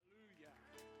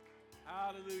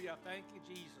Hallelujah. Thank you,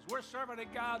 Jesus. We're serving a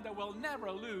God that will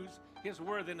never lose his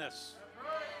worthiness.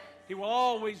 He will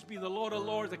always be the Lord of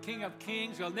Lords, the King of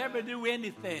Kings. He'll never do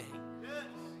anything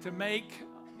to make,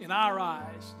 in our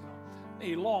eyes,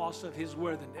 a loss of his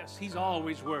worthiness. He's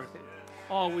always worthy.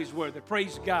 Always worthy.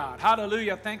 Praise God.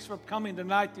 Hallelujah. Thanks for coming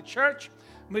tonight to church.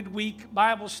 Midweek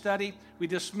Bible study. We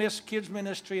dismiss kids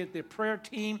ministry at the prayer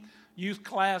team. Youth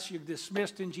class, you've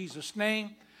dismissed in Jesus'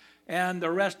 name. And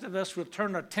the rest of us will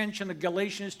turn our attention to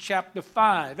Galatians chapter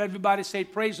 5. Everybody say,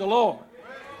 praise the Lord.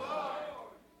 Praise the Lord.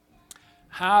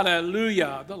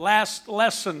 Hallelujah. The last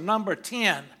lesson, number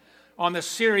 10, on the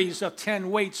series of 10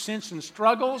 weights, sins, and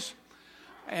struggles.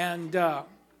 And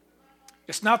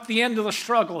it's not the end of the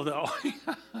struggle, though.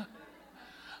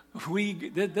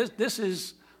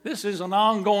 This is an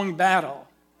ongoing battle.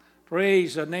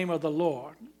 Praise the name of the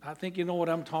Lord. I think you know what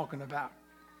I'm talking about.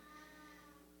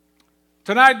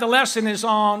 Tonight, the lesson is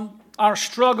on our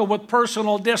struggle with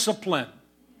personal discipline.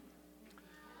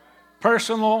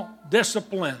 Personal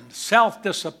discipline,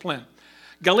 self-discipline.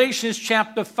 Galatians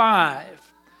chapter 5.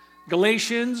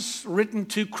 Galatians, written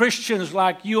to Christians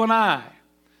like you and I.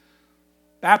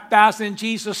 Baptized in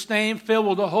Jesus' name, filled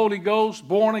with the Holy Ghost,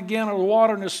 born again of the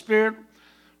water and the Spirit,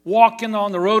 walking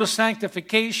on the road of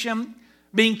sanctification,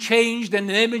 being changed in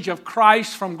the image of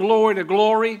Christ from glory to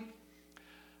glory.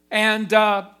 And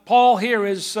Paul here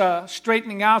is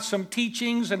straightening out some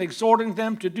teachings and exhorting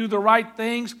them to do the right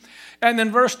things. And then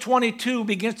verse 22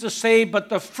 begins to say, but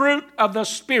the fruit of the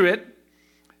Spirit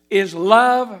is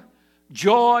love,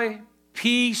 joy,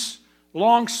 peace,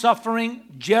 long-suffering,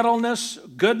 gentleness,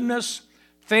 goodness,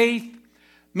 faith,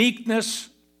 meekness,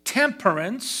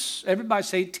 temperance. Everybody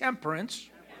say temperance.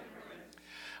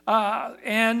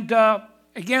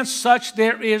 Against such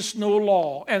there is no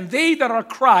law. And they that are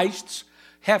Christ's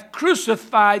have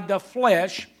crucified the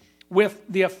flesh with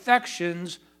the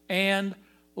affections and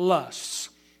lusts.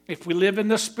 If we live in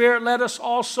the Spirit, let us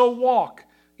also walk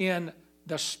in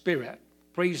the Spirit.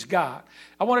 Praise God.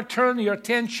 I want to turn your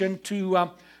attention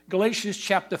to Galatians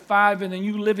chapter 5 in the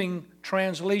New Living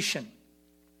Translation.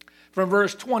 From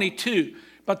verse 22.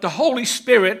 But the Holy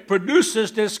Spirit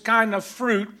produces this kind of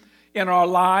fruit in our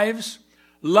lives.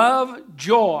 Love,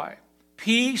 joy,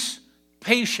 peace,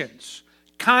 patience,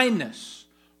 kindness,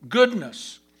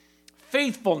 goodness,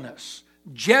 faithfulness,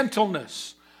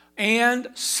 gentleness, and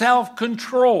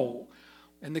self-control.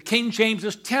 And the King James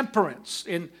is temperance.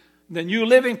 In the New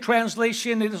Living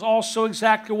Translation, it is also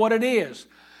exactly what it is.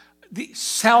 The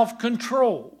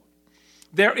self-control.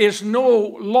 There is no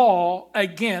law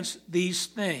against these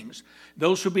things.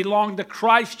 Those who belong to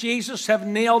Christ Jesus have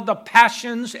nailed the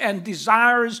passions and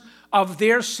desires of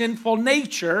their sinful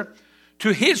nature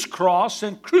to his cross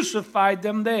and crucified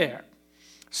them there.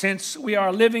 Since we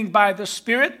are living by the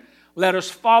Spirit, let us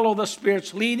follow the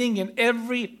Spirit's leading in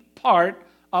every part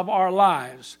of our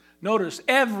lives. Notice,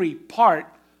 every part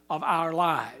of our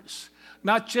lives.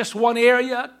 Not just one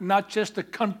area, not just a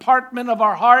compartment of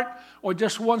our heart, or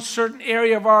just one certain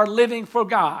area of our living for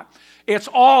God. It's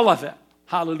all of it.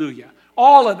 Hallelujah.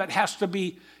 All of it has to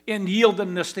be in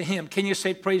yieldedness to him. Can you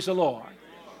say, praise the Lord?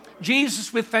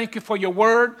 Jesus, we thank you for your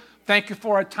word. Thank you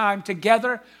for our time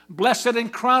together. Bless it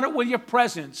and crown it with your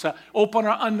presence. Open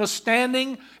our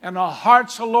understanding and our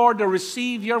hearts, O Lord, to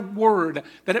receive your word,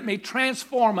 that it may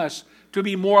transform us to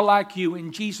be more like you.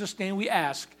 In Jesus' name we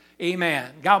ask.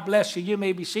 Amen. God bless you. You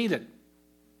may be seated.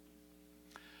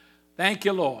 Thank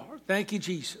you, Lord. Thank you,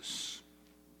 Jesus.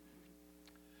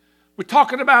 We're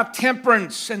talking about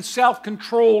temperance and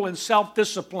self-control and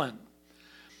self-discipline.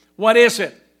 What is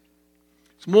it?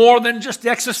 It's more than just the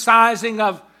exercising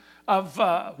of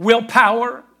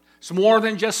willpower. It's more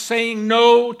than just saying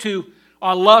no to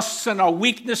our lusts and our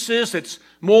weaknesses. It's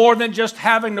more than just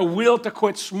having the will to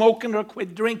quit smoking or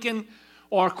quit drinking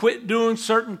or quit doing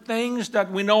certain things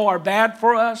that we know are bad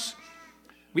for us.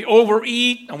 We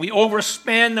overeat and we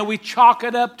overspend and we chalk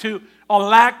it up to a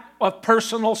lack of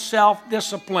personal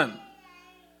self-discipline.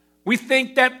 We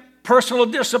think that personal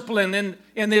discipline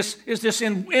in this is this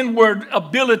inward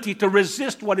ability to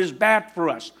resist what is bad for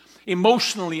us,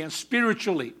 emotionally and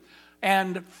spiritually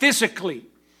and physically.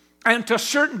 And to a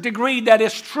certain degree that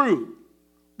is true.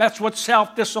 That's what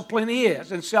self-discipline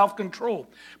is and self-control.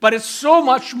 But it's so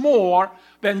much more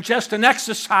than just an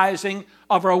exercising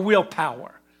of our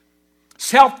willpower.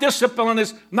 Self-discipline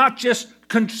is not just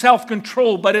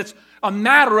self-control, but it's a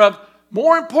matter of,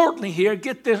 more importantly here,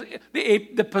 get this,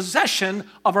 the possession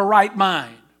of a right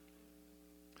mind.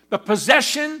 The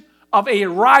possession of a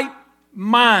right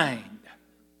mind.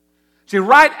 See,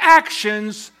 right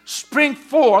actions spring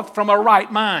forth from a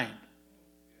right mind.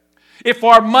 If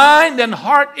our mind and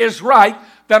heart is right,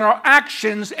 then our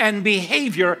actions and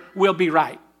behavior will be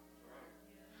right.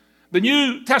 The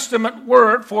New Testament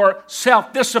word for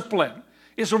self-discipline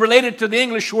is related to the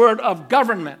English word of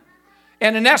government.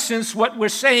 And in essence, what we're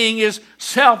saying is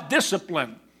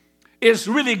self-discipline is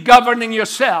really governing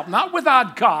yourself, not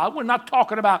without God. We're not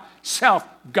talking about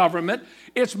self-government.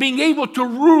 It's being able to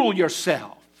rule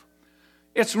yourself.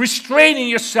 It's restraining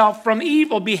yourself from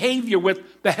evil behavior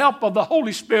with the help of the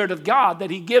Holy Spirit of God that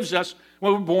He gives us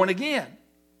when we're born again.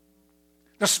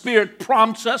 The Spirit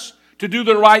prompts us to do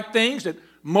the right things. It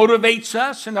motivates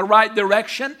us in the right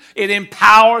direction. It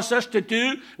empowers us to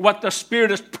do what the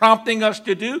Spirit is prompting us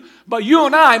to do. But you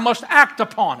and I must act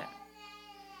upon it.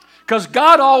 Because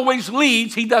God always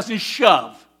leads. He doesn't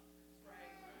shove.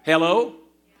 Hello?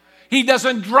 He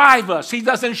doesn't drive us. He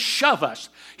doesn't shove us.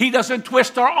 He doesn't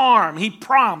twist our arm. He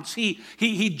prompts.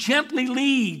 He gently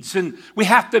leads. And we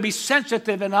have to be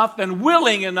sensitive enough and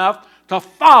willing enough to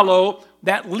follow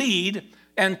that lead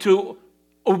and to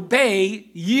obey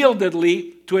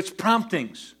yieldedly to its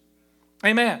promptings.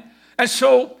 Amen. And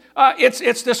so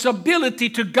it's this ability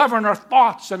to govern our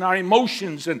thoughts and our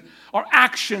emotions and our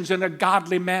actions in a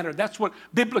godly manner. That's what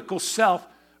biblical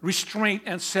self-restraint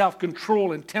and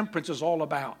self-control and temperance is all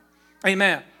about.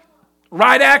 Amen.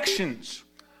 Right actions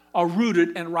are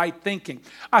rooted in right thinking.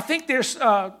 I think there's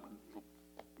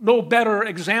no better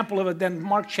example of it than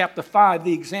Mark chapter 5,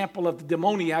 the example of the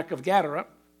demoniac of Gadara.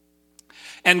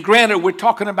 And granted, we're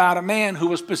talking about a man who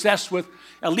was possessed with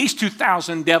at least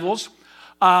 2,000 devils.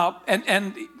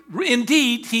 And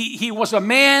indeed, he was a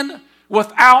man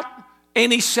without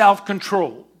any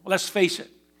self-control. Let's face it.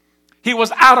 He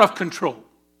was out of control.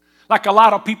 Like a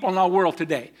lot of people in our world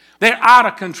today. They're out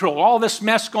of control. All this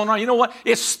mess going on. You know what?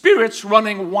 It's spirits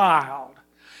running wild.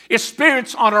 It's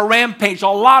spirits on a rampage. A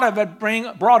lot of it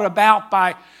brought about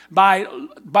by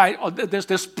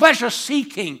this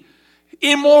pleasure-seeking,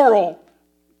 immoral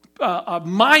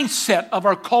mindset of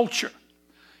our culture.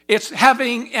 It's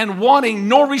having and wanting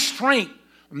no restraint,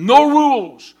 no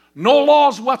rules, no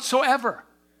laws whatsoever.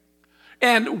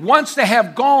 And once they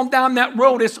have gone down that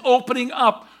road, it's opening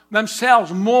up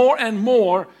themselves more and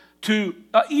more to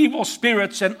evil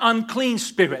spirits and unclean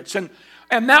spirits. And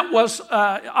that was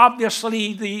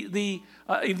obviously the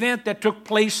event that took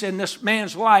place in this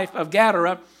man's life of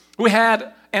Gadara, who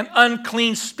had an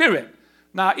unclean spirit.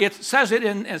 Now, it says it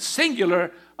in a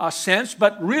singular sense,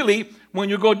 but really, when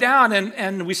you go down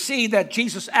and we see that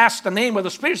Jesus asked the name of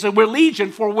the spirit, he said, we're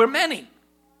legion, for we're many.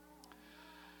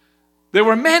 There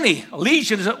were many.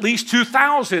 Legions, at least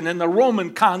 2,000 in the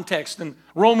Roman context, and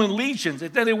Roman legions,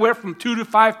 it's anywhere from 2,000 to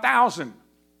 5,000.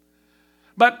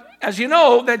 But as you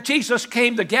know, that Jesus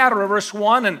came to Gadara, verse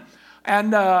 1,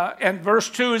 and verse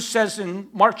 2, it says in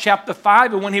Mark chapter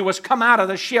 5, and when he was come out of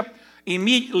the ship,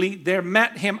 immediately there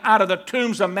met him out of the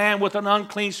tombs a man with an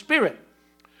unclean spirit,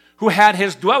 who had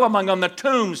his dwell among them the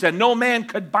tombs, and no man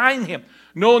could bind him,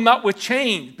 no, not with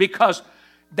chains, because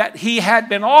that he had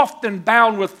been often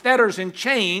bound with fetters and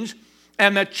chains,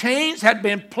 and the chains had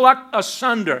been plucked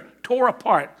asunder, tore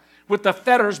apart, with the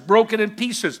fetters broken in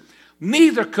pieces.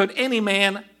 Neither could any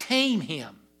man tame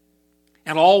him.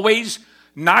 And always,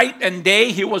 night and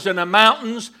day, he was in the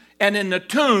mountains and in the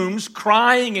tombs,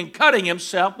 crying and cutting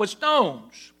himself with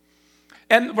stones.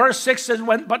 And verse 6 says,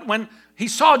 but when he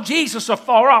saw Jesus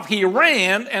afar off, he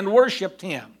ran and worshiped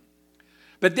him.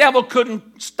 The devil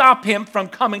couldn't stop him from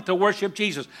coming to worship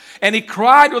Jesus. And he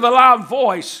cried with a loud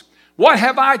voice, what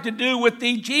have I to do with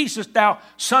thee, Jesus, thou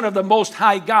Son of the Most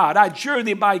High God? I adjure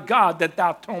thee by God that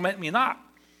thou torment me not.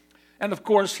 And of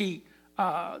course he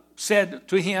said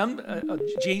to him,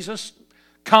 Jesus,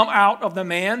 come out of the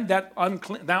man, thou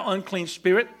unclean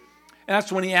spirit. And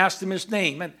that's when he asked him his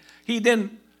name. And he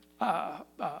didn't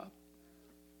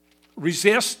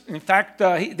resist. In fact,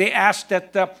 they asked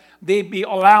that they be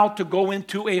allowed to go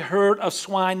into a herd of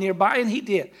swine nearby, and he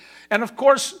did. And of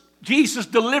course, Jesus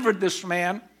delivered this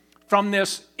man from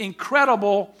this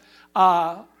incredible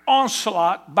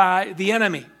onslaught by the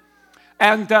enemy.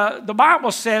 And the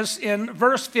Bible says in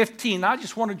verse 15, I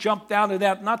just want to jump down to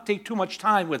that, not take too much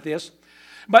time with this,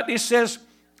 but it says,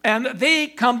 and they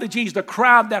come to Jesus, the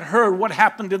crowd that heard what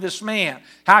happened to this man,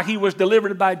 how he was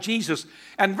delivered by Jesus.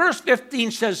 And verse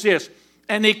 15 says this,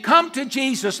 and they come to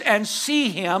Jesus and see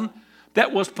him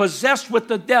that was possessed with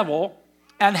the devil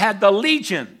and had the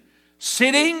legion,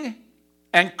 sitting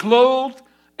and clothed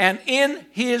and in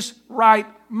his right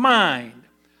mind.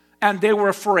 And they were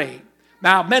afraid.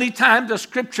 Now, many times the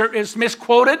scripture is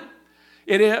misquoted.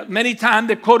 Many times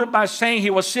they quote it by saying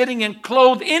he was sitting and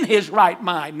clothed in his right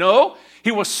mind. No,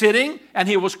 he was sitting and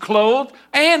he was clothed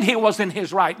and he was in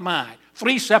his right mind.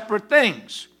 Three separate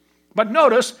things. But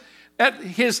notice that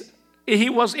he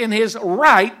was in his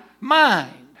right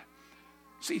mind.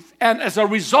 See, and as a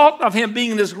result of him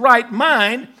being in his right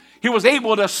mind, he was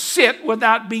able to sit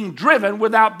without being driven,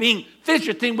 without being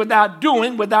fidgeting, without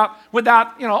doing, without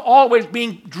always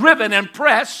being driven and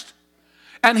pressed.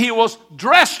 And he was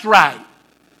dressed right.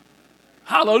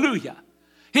 Hallelujah.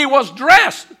 He was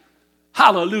dressed.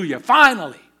 Hallelujah.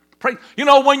 Finally.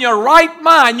 When you're right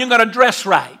mind, you're going to dress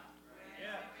right.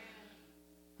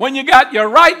 When you got your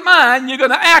right mind, you're going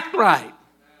to act right.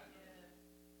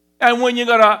 And when you're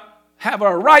going to have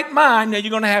a right mind, then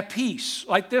you're going to have peace,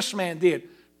 like this man did.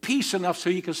 Peace enough so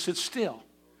you can sit still.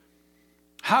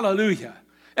 Hallelujah.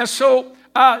 And so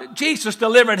Jesus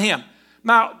delivered him.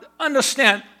 Now,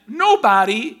 understand,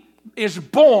 nobody is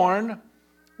born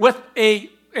with a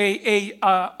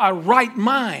right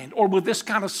mind or with this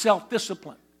kind of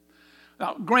self-discipline.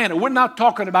 Now, granted, we're not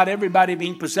talking about everybody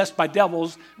being possessed by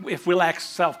devils if we lack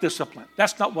self-discipline.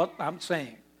 That's not what I'm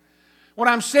saying. What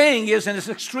I'm saying is, in this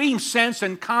extreme sense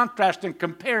and contrast and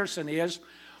comparison, is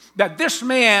that this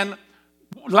man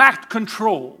lacked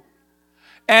control.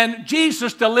 And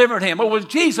Jesus delivered him. It was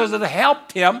Jesus that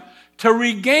helped him to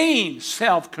regain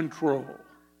self-control.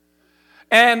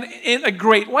 And in a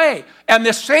great way. And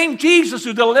the same Jesus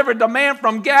who delivered the man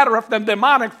from Gadara from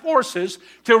demonic forces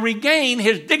to regain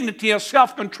his dignity of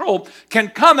self-control can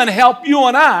come and help you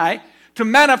and I to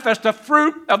manifest the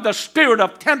fruit of the spirit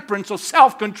of temperance, of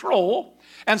self-control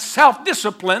and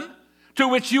self-discipline to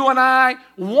which you and I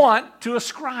want to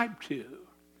ascribe to.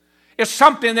 It's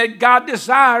something that God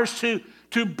desires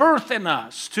to birth in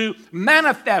us, to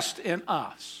manifest in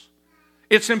us.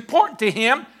 It's important to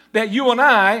him that you and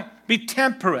I be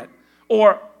temperate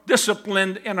or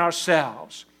disciplined in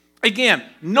ourselves. Again,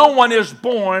 no one is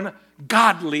born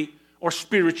godly or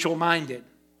spiritual minded.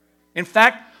 In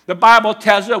fact, the Bible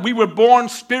tells us we were born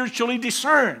spiritually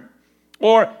discerned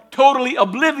or totally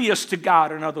oblivious to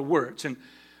God, in other words, and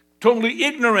totally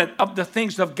ignorant of the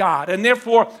things of God, and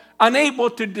therefore unable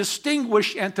to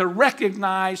distinguish and to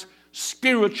recognize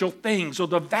spiritual things or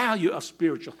the value of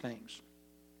spiritual things.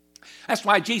 That's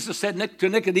why Jesus said to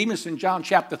Nicodemus in John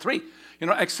chapter 3,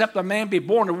 except a man be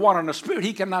born of water and the Spirit,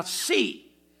 he cannot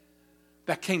see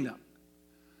the kingdom.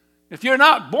 If you're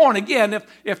not born again,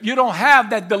 if you don't have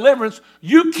that deliverance,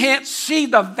 you can't see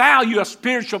the value of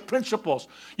spiritual principles.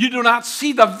 You do not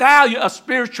see the value of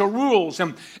spiritual rules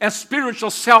and spiritual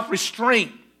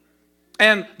self-restraint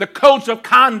and the codes of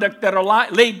conduct that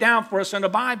are laid down for us in the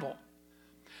Bible.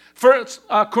 1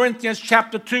 Corinthians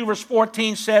chapter 2, verse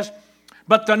 14 says,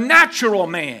 but the natural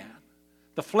man,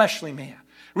 the fleshly man,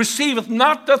 receiveth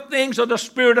not the things of the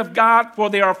Spirit of God, for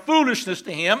they are foolishness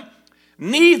to him,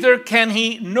 neither can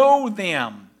he know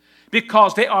them,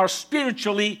 because they are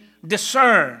spiritually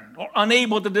discerned, or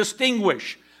unable to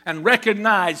distinguish and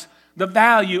recognize the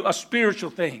value of spiritual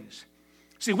things.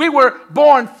 See, we were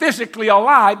born physically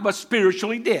alive, but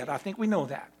spiritually dead. I think we know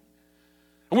that.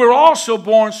 We're also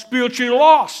born spiritually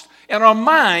lost, and our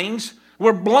minds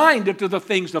were blinded to the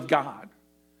things of God.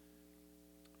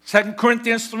 2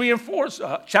 Corinthians 3 and 4,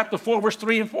 chapter 4, verse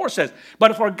 3 and 4 says,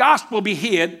 but if our gospel be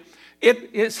hid,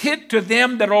 it is hid to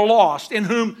them that are lost, in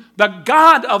whom the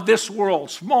God of this world,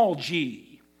 small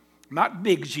g, not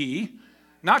big G,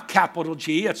 not capital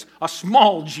G, it's a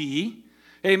small g,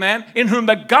 amen, in whom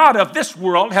the God of this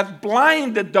world hath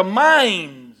blinded the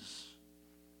minds.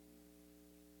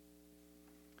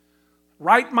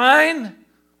 Right mind,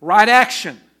 right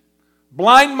action.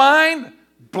 Blind mind,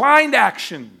 blind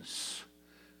actions.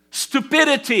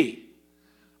 Stupidity,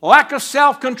 lack of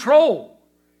self-control.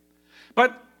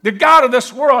 But the God of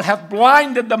this world hath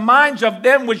blinded the minds of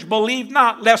them which believe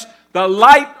not, lest the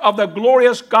light of the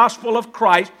glorious gospel of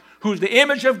Christ, who's the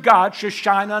image of God, should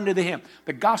shine unto him.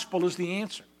 The gospel is the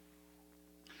answer.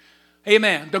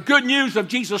 Amen. The good news of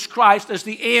Jesus Christ is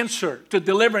the answer to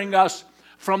delivering us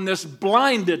from this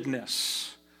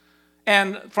blindedness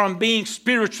and from being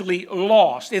spiritually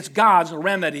lost. It's God's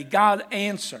remedy. God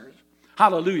answers.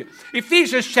 Hallelujah.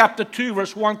 Ephesians chapter 2,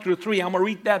 verse 1 through 3. I'm going to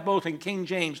read that both in King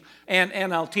James and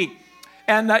NLT.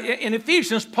 And in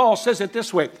Ephesians, Paul says it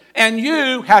this way. And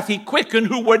you hath he quickened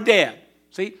who were dead.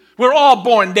 See, we're all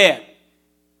born dead.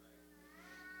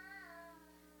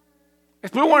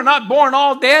 If we were not born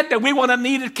all dead, then we would have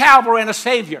needed Calvary and a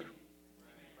Savior.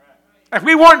 If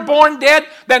we weren't born dead,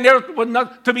 then there would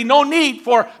not to be no need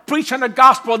for preaching the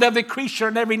gospel of every creature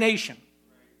in every nation.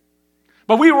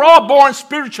 But we were all born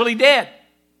spiritually dead.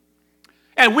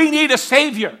 And we need a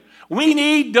Savior. We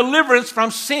need deliverance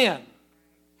from sin.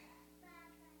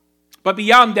 But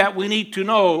beyond that, we need to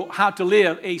know how to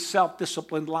live a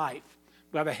self-disciplined life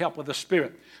by the help of the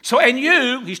Spirit. So, and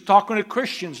you, he's talking to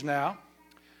Christians now,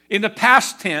 In the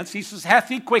past tense, he says, hath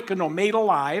he quickened or made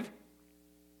alive,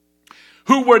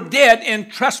 who were dead in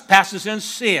trespasses and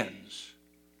sins,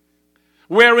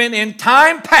 wherein in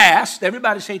time past,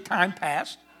 everybody say time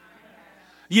past,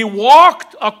 ye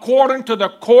walked according to the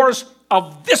course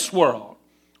of this world,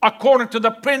 according to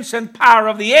the prince and power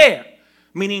of the air,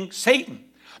 meaning Satan,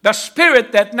 the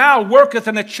spirit that now worketh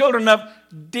in the children of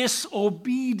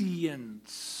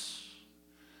disobedience.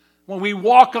 When we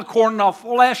walk according to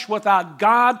flesh without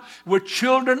God, we're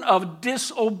children of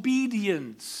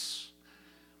disobedience,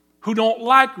 who don't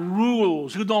like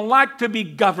rules, who don't like to be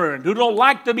governed, who don't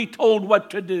like to be told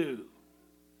what to do.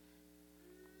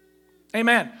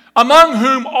 Amen. Among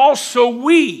whom also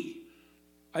we,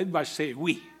 everybody say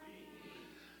we.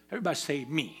 Everybody say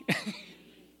me.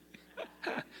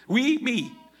 We,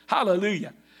 me.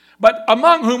 Hallelujah. But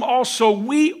among whom also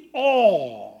we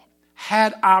all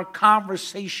had our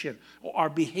conversation or our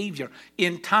behavior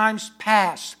in times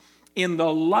past in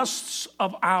the lusts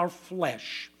of our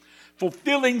flesh,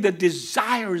 fulfilling the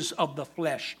desires of the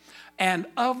flesh and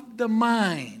of the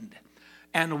mind,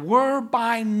 and were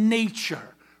by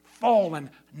nature,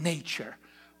 fallen nature,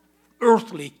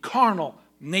 earthly, carnal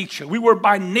nature. We were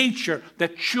by nature the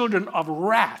children of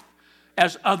wrath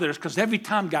as others, because every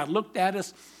time God looked at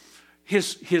us,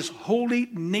 his holy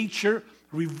nature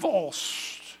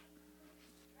revulsed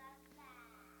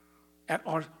at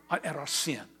our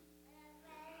sin.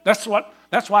 That's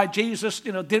why Jesus,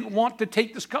 didn't want to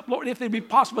take this cup. Lord, if it be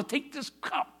possible, take this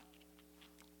cup.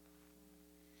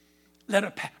 Let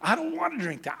it pass. I don't want to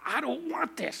drink that. I don't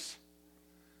want this.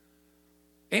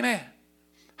 Amen.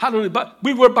 Hallelujah. But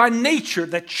we were by nature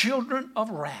the children of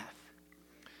wrath.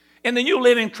 In the New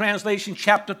Living Translation,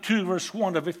 chapter 2, verse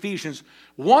 1 of Ephesians,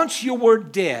 once you were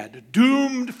dead,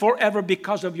 doomed forever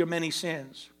because of your many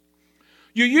sins.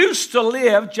 You used to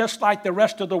live just like the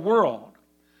rest of the world,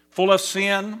 full of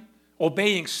sin,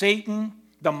 obeying Satan,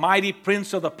 the mighty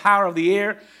prince of the power of the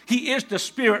air. He is the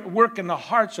spirit work in the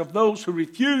hearts of those who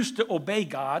refuse to obey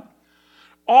God.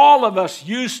 All of us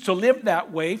used to live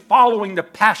that way, following the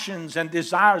passions and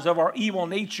desires of our evil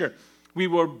nature. We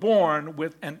were born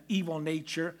with an evil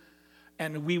nature,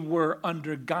 and we were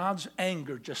under God's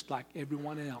anger just like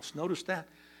everyone else. Notice that.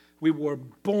 We were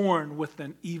born with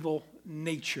an evil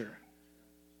nature,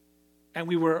 and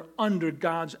we were under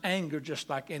God's anger just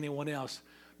like anyone else.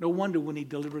 No wonder we need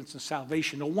deliverance and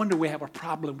salvation. No wonder we have a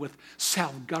problem with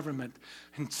self-government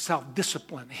and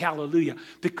self-discipline. Hallelujah.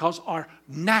 Because our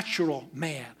natural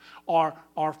man, our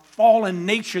fallen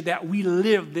nature that we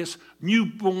live this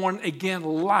newborn again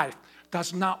life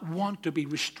does not want to be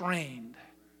restrained.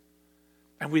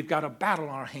 And we've got a battle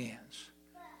on our hands.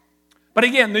 But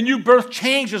again, the new birth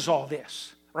changes all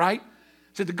this, right?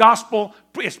 So the gospel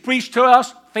is preached to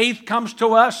us, faith comes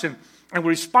to us, and we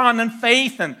respond in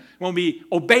faith, and when we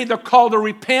obey the call to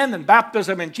repent and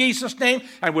baptism in Jesus' name,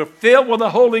 and we're filled with the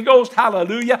Holy Ghost,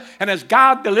 hallelujah. And as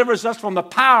God delivers us from the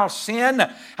power of sin,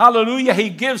 hallelujah, He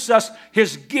gives us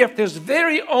His gift, His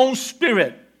very own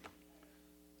Spirit,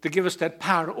 to give us that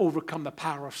power to overcome the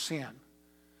power of sin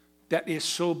that is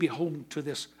so beholden to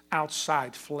this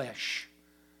outside flesh.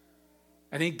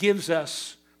 And He gives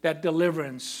us that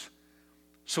deliverance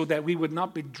so that we would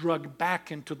not be drugged back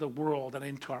into the world and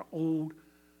into our old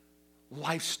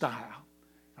lifestyle,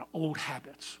 our old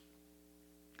habits.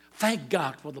 Thank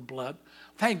God for the blood.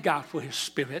 Thank God for His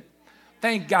Spirit.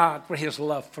 Thank God for His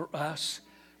love for us.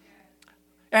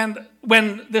 And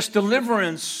when this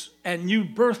deliverance and new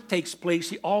birth takes place,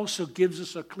 He also gives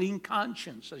us a clean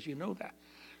conscience, as you know that.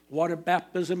 Water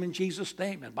baptism in Jesus'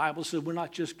 name. And the Bible says we're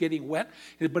not just getting wet,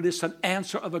 but it's an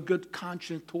answer of a good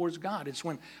conscience towards God. It's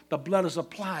when the blood is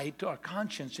applied to our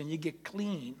conscience and you get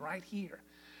clean right here.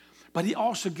 But He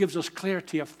also gives us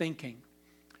clarity of thinking.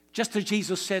 Just as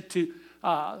Jesus said to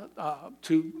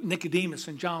Nicodemus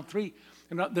in John 3,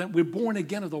 that we're born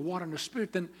again of the water and the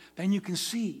Spirit, then you can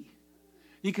see.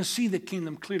 You can see the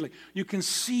kingdom clearly. You can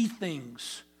see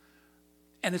things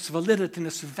and its validity and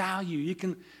its value. You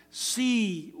can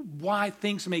see why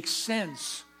things make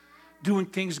sense, doing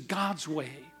things God's way.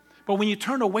 But when you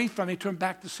turn away from it, turn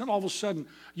back to sin, all of a sudden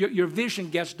your vision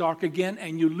gets dark again,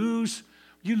 and you lose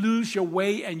your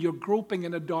way, and you're groping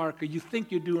in the dark, or you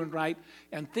think you're doing right,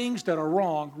 and things that are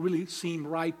wrong really seem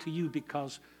right to you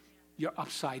because you're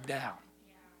upside down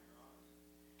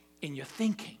in your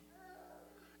thinking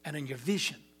and in your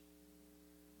vision.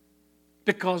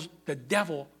 Because the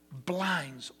devil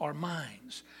blinds our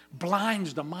minds,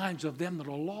 blinds the minds of them that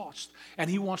are lost. And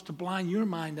he wants to blind your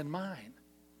mind and mine.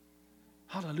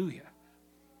 Hallelujah.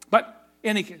 But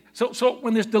so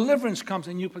when this deliverance comes,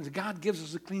 and God gives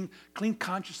us a clean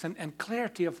conscience and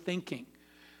clarity of thinking,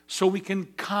 so we can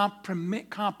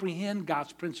comprehend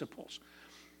God's principles.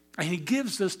 And he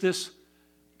gives us this,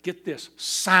 get this,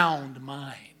 sound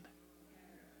mind.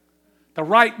 The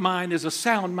right mind is a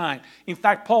sound mind. In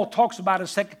fact, Paul talks about in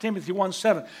 2 Timothy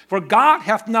 1:7, for God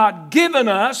hath not given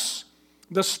us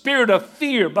the spirit of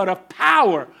fear, but of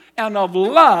power and of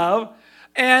love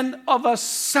and of a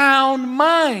sound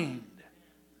mind.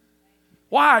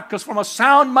 Why? Because from a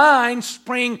sound mind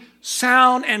spring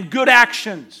sound and good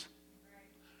actions.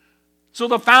 So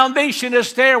the foundation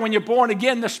is there. When you're born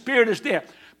again, the Spirit is there.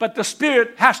 But the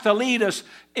Spirit has to lead us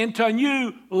into a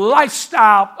new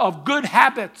lifestyle of good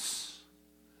habits.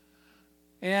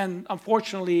 And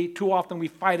unfortunately, too often we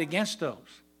fight against those.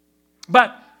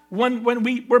 But when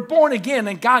we're born again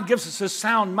and God gives us a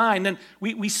sound mind, then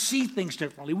we see things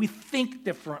differently. We think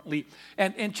differently.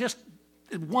 And just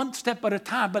one step at a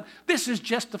time. But this is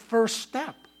just the first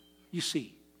step, you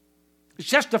see. It's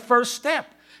just the first step.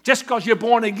 Just because you're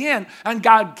born again and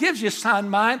God gives you a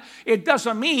sound mind, it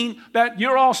doesn't mean that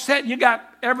you're all set, you got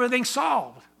everything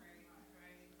solved.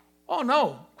 Oh,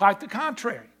 no, quite the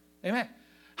contrary. Amen.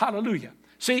 Hallelujah.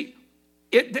 See,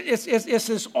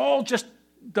 it's all just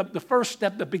the first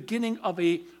step, the beginning of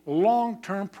a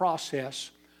long-term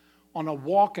process on a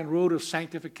walk and road of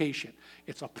sanctification.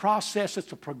 It's a process,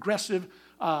 it's a progressive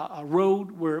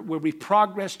road where we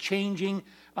progress, changing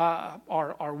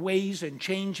our ways and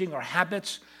changing our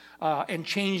habits and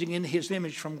changing in His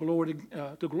image from glory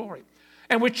to glory.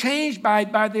 And we're changed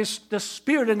by this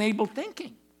Spirit-enabled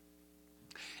thinking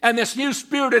and this new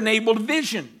Spirit-enabled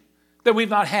vision that we've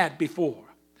not had before.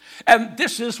 And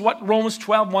this is what Romans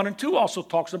 12:1 and 2 also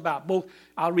talks about. Both,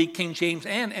 I'll read King James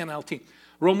and NLT.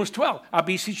 Romans 12, I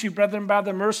beseech you, brethren, by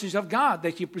the mercies of God,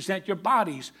 that you present your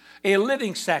bodies a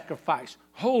living sacrifice,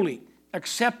 holy,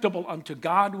 acceptable unto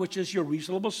God, which is your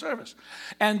reasonable service.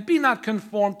 And be not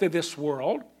conformed to this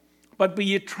world, but be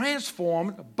ye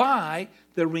transformed by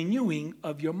the renewing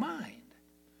of your mind,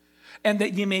 and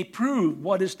that ye may prove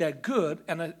what is that good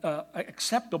and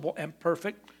acceptable and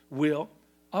perfect will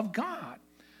of God.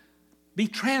 Be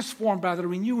transformed by the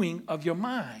renewing of your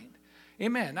mind.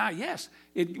 Amen. Now, yes,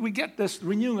 we get this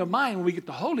renewing of mind when we get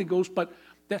the Holy Ghost, but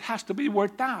that has to be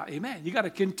worked out. Amen. You got to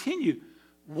continue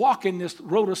walking this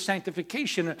road of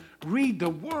sanctification and read the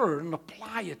Word and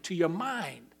apply it to your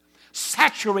mind.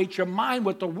 Saturate your mind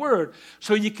with the Word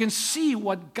so you can see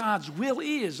what God's will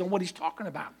is and what He's talking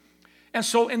about. And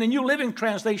so in the New Living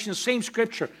Translation, same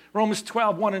scripture, Romans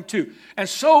 12:1 and 2. And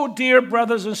so, dear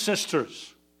brothers and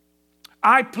sisters,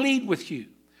 I plead with you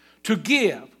to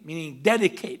give, meaning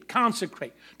dedicate,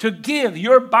 consecrate, to give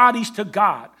your bodies to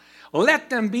God.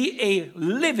 Let them be a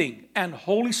living and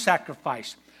holy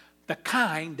sacrifice, the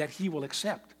kind that He will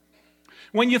accept.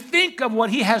 When you think of what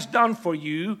He has done for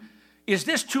you, is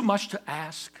this too much to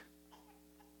ask?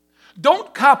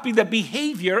 Don't copy the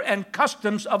behavior and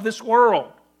customs of this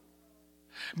world,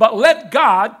 but let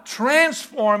God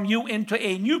transform you into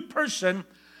a new person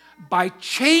by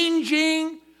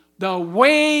changing the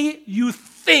way you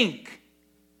think.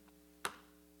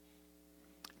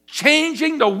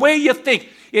 Changing the way you think.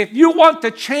 If you want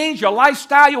to change your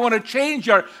lifestyle, you want to change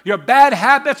your bad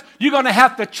habits, you're going to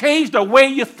have to change the way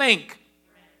you think.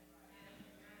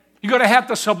 You're going to have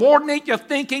to subordinate your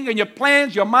thinking and your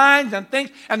plans, your minds and things,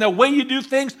 and the way you do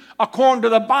things according to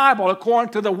the Bible,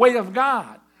 according to the way of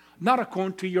God, not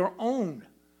according to your own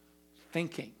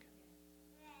thinking.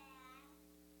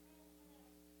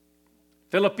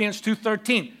 Philippians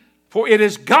 2:13, for it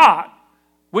is God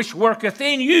which worketh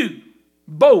in you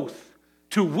both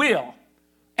to will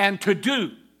and to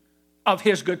do of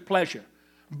His good pleasure.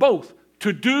 Both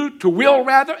to do, to will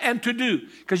rather, and to do.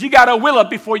 Because you got to will it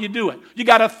before you do it. You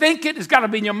got to think it. It's got to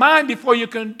be in your mind before you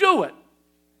can do it.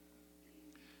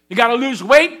 You got to lose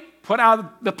weight, put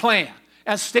out the plan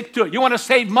and stick to it. You want to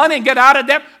save money and get out of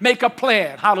debt? Make a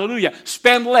plan. Hallelujah.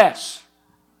 Spend less.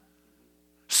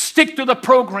 Stick to the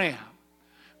program.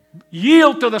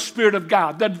 Yield to the Spirit of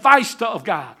God, the advice of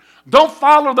God. Don't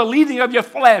follow the leading of your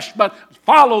flesh, but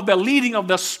follow the leading of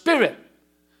the Spirit,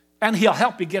 and He'll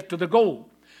help you get to the goal.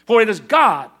 For it is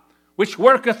God which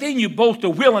worketh in you both to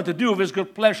will and to do of His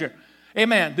good pleasure.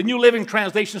 Amen. The New Living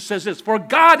Translation says this, for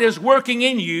God is working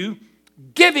in you,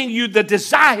 giving you the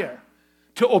desire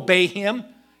to obey Him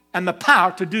and the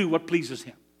power to do what pleases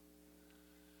Him.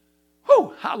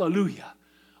 Whew, hallelujah.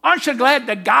 Aren't you glad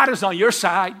that God is on your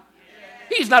side?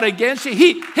 He's not against you.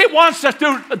 He wants us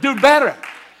to do better.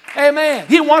 Amen.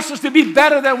 He wants us to be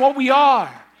better than what we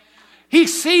are. He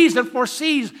sees and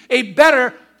foresees a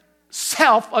better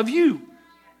self of you.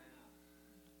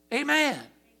 Amen.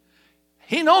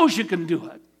 He knows you can do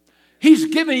it. He's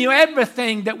given you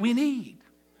everything that we need.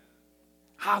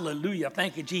 Hallelujah.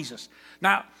 Thank you, Jesus.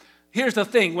 Now, here's the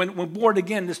thing. When born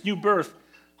again, this new birth,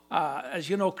 as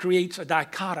you know, creates a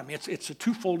dichotomy. It's a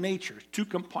twofold nature, two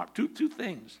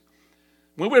things.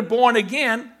 When we're born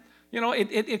again, you know,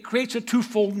 it creates a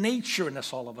twofold nature in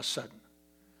us all of a sudden.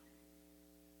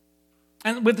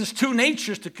 And with these two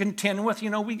natures to contend with,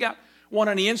 you know, we got one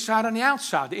on the inside and the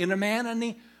outside, the inner man and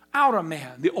the outer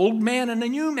man, the old man and the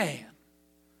new man.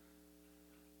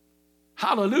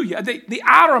 Hallelujah. The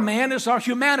outer man is our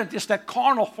humanity. It's that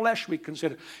carnal flesh we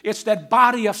consider. It's that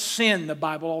body of sin the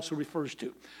Bible also refers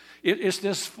to. It's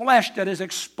this flesh that is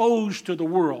exposed to the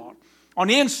world. On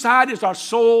the inside is our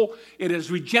soul. It is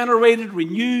regenerated,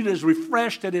 renewed, is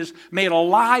refreshed. It is made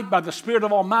alive by the Spirit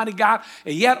of Almighty God.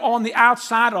 And yet on the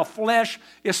outside, our flesh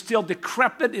is still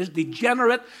decrepit, is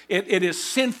degenerate. It is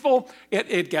sinful.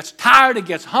 It gets tired. It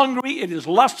gets hungry. It is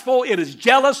lustful. It is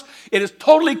jealous. It is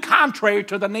totally contrary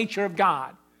to the nature of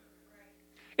God.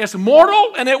 It's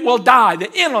mortal and it will die. The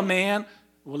inner man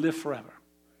will live forever.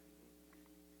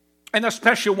 And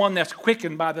especially one that's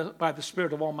quickened by the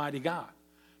Spirit of Almighty God.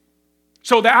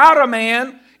 So the outer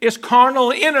man is carnal,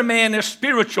 the inner man is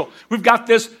spiritual. We've got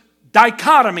this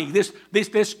dichotomy,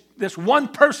 this one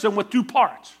person with two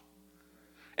parts.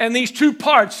 And these two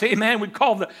parts, amen, we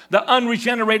call the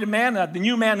unregenerated man, the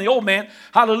new man, the old man,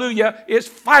 hallelujah, is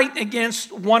fight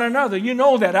against one another. You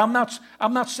know that. I'm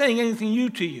not saying anything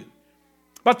new to you.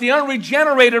 But the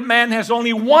unregenerated man has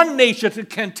only one nature to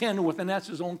contend with, and that's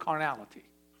his own carnality.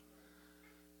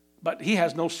 But he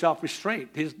has no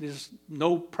self-restraint. There's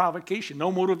no provocation,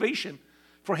 no motivation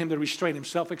for him to restrain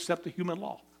himself except the human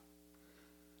law.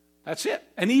 That's it.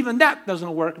 And even that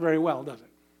doesn't work very well, does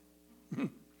it?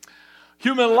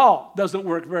 Human law doesn't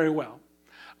work very well.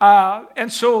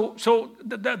 And so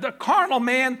the carnal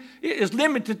man is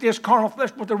limited to his carnal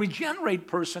flesh, but the regenerate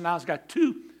person now has got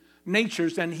two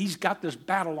natures, and he's got this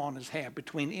battle on his hand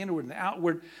between the inward and the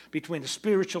outward, between the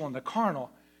spiritual and the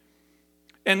carnal.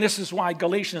 And this is why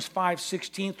Galatians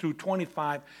 5:16 through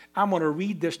 25, I'm going to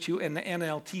read this to you in the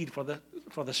NLT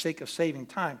for the sake of saving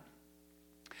time.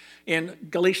 In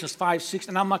Galatians 5:16,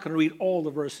 and I'm not going to read all the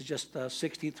verses, just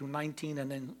 16 through 19, and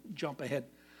then jump ahead,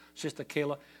 Sister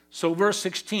Kayla. So verse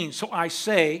 16, so I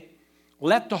say,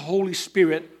 let the Holy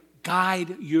Spirit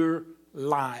guide your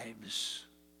lives.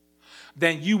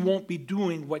 Then you won't be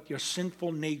doing what your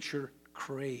sinful nature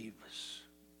craves.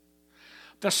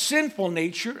 The sinful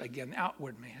nature, again,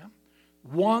 outward man,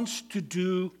 wants to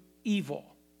do evil,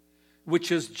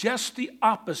 which is just the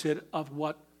opposite of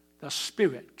what the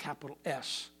Spirit, capital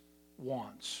S,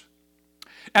 wants.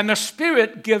 And the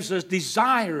Spirit gives us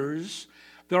desires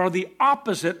that are the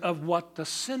opposite of what the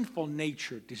sinful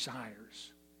nature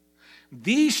desires.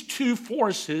 These two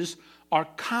forces are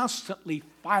constantly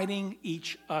fighting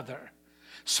each other.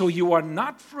 So you are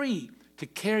not free to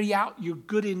carry out your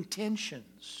good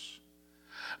intentions.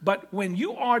 But when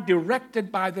you are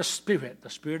directed by the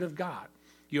Spirit of God,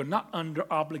 you're not under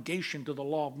obligation to the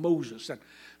law of Moses. And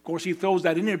of course, he throws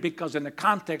that in there because in the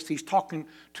context, he's talking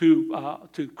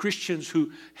to Christians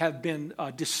who have been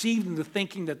deceived into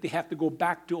thinking that they have to go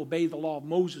back to obey the law of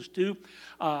Moses too,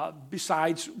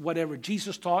 besides whatever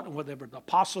Jesus taught and whatever the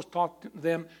apostles taught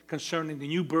them concerning the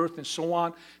new birth and so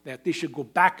on, that they should go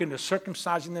back into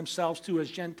circumcising themselves too as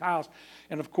Gentiles.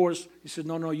 And of course, he said,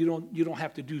 no, you don't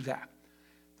have to do that.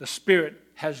 The Spirit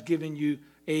has given you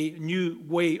a new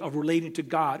way of relating to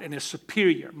God and is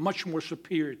superior, much more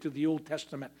superior to the Old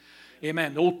Testament.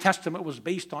 Amen. The Old Testament was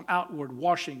based on outward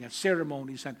washing and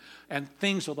ceremonies and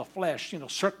things of the flesh,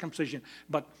 circumcision.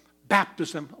 But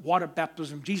baptism, water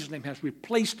baptism, Jesus' name has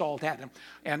replaced all that.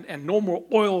 And no more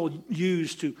oil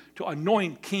used to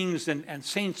anoint kings and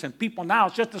saints and people. Now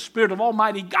it's just the Spirit of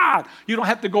Almighty God. You don't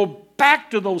have to go back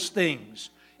to those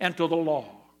things and to the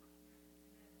law.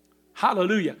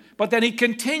 Hallelujah. But then he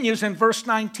continues in verse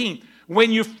 19. When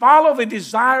you follow the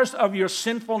desires of your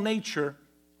sinful nature,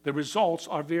 the results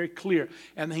are very clear.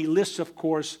 And he lists, of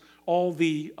course, all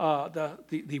the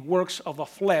works of the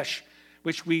flesh,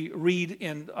 which we read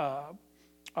in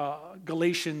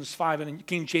Galatians 5 and in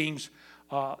King James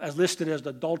as listed as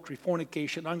adultery,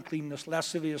 fornication, uncleanness,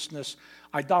 lasciviousness,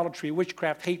 idolatry,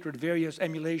 witchcraft, hatred, various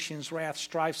emulations, wrath,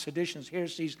 strife, seditions,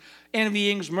 heresies,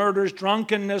 envyings, murders,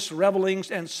 drunkenness,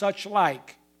 revelings, and such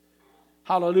like.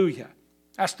 Hallelujah.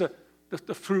 That's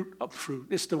the fruit of fruit.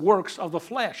 It's the works of the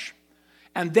flesh.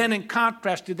 And then in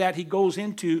contrast to that, he goes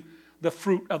into the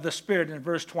fruit of the Spirit in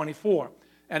verse 24.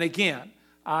 And again,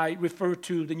 I refer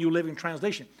to the New Living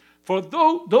Translation. For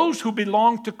those who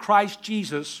belong to Christ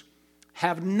Jesus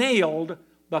have nailed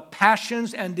the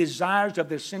passions and desires of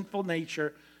their sinful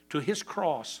nature to his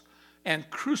cross and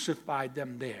crucified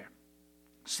them there.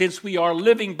 Since we are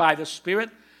living by the Spirit,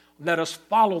 let us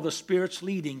follow the Spirit's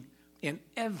leading in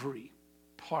every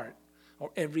part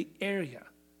or every area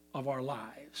of our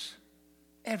lives.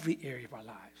 Every area of our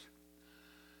lives.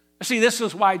 See, this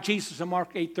is why Jesus in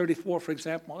Mark 8:34, for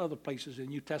example, and other places in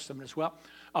the New Testament as well,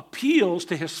 appeals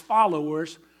to his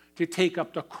followers to take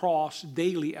up the cross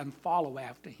daily and follow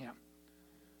after him.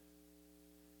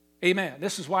 Amen.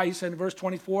 This is why he said in verse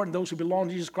 24, and those who belong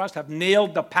to Jesus Christ have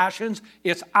nailed the passions.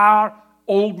 It's our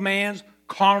old man's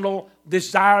carnal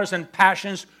desires and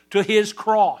passions to his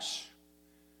cross.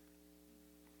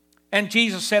 And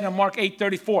Jesus said in Mark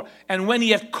 8:34, and when he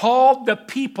had called the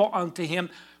people unto him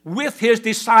with his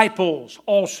disciples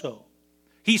also,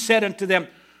 he said unto them,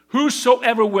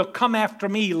 whosoever will come after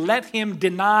me, let him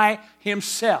deny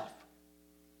himself.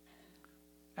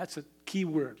 That's a key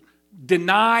word.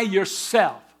 Deny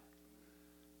yourself.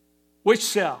 Which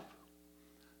self?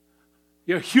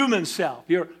 Your human self,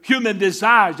 your human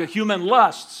desires, your human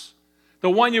lusts, the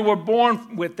one you were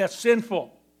born with that's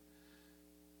sinful.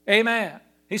 Amen.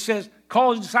 He says,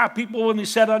 call his people, and he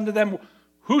said unto them,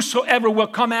 whosoever will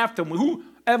come after me,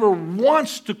 whoever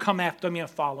wants to come after me and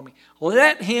follow me,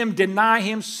 let him deny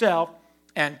himself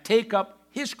and take up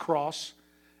his cross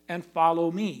and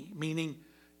follow me. Meaning,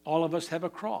 all of us have a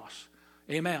cross.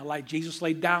 Amen. Like Jesus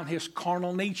laid down his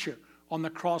carnal nature on the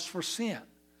cross for sin.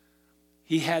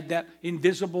 He had that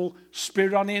invisible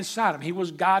spirit on the inside of him. He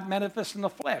was God manifest in the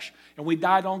flesh. And we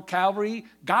died on Calvary.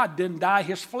 God didn't die.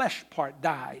 His flesh part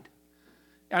died.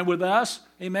 And with us,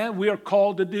 amen, we are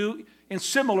called to do in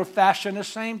similar fashion the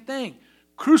same thing.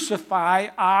 Crucify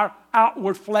our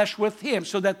outward flesh with him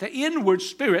so that the inward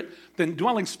spirit, the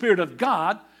indwelling spirit of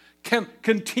God, can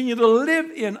continue to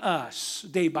live in us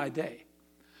day by day.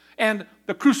 And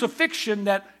the crucifixion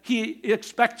that he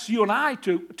expects you and I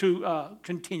to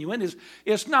continue in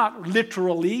is not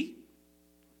literally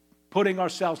putting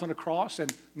ourselves on a cross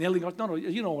and nailing us. No,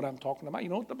 you know what I'm talking about. You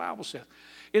know what the Bible says.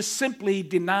 It's simply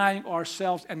denying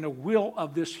ourselves and the will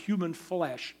of this human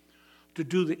flesh to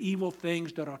do the evil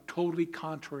things that are totally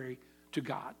contrary to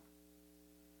God.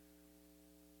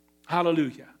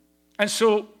 Hallelujah. And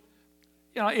so,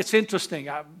 it's interesting.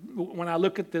 When I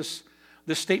look at this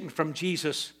statement from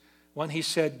Jesus, when he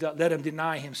said, let him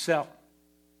deny himself,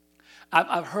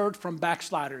 I've heard from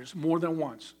backsliders more than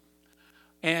once.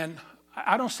 And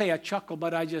I don't say I chuckle,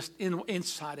 but I just,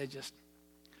 inside,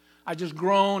 I just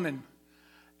groan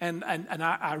and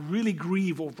I really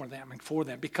grieve over them and for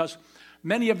them, because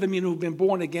many of them, who've been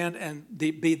born again and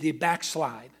they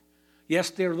backslide. Yes,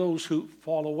 there are those who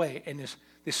fall away and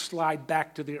they slide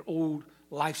back to their old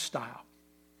lifestyle.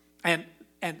 And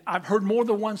I've heard more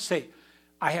than one say,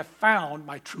 I have found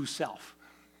my true self.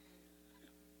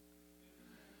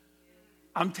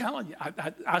 I'm telling you,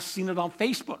 I've seen it on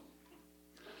Facebook.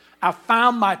 I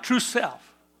found my true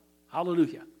self.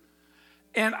 Hallelujah.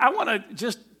 And I want to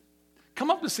just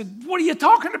come up and say, what are you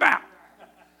talking about?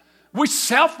 Which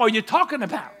self are you talking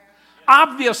about?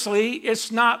 Obviously,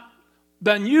 it's not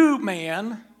the new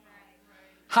man.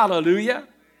 Hallelujah.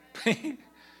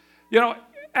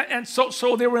 And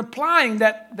so they were implying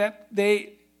that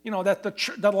they, that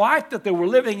the life that they were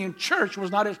living in church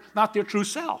was not their true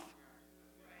self.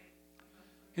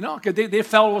 Because they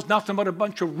felt it was nothing but a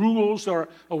bunch of rules or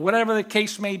whatever the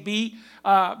case may be.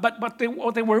 But what they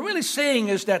were really saying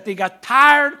is that they got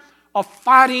tired of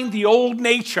fighting the old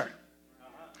nature.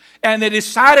 And they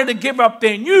decided to give up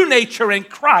their new nature in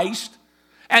Christ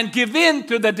and give in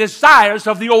to the desires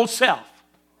of the old self.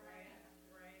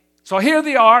 So here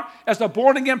they are as a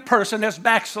born-again person that's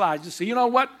backslided. You say, you know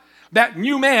what? That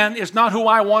new man is not who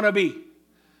I want to be.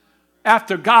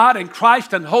 After God and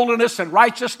Christ and holiness and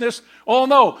righteousness, oh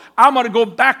no, I'm going to go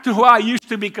back to who I used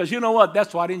to be, because you know what?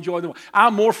 That's why I enjoy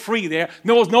I'm more free there.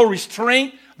 There's no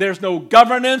restraint. There's no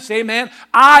governance. Amen.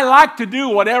 I like to do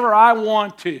whatever I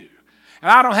want to. And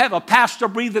I don't have a pastor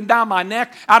breathing down my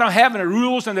neck. I don't have any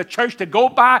rules in the church to go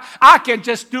by. I can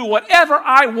just do whatever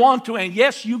I want to, and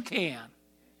yes, you can.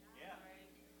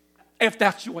 If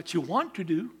that's what you want to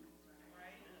do.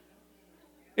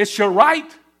 It's your right.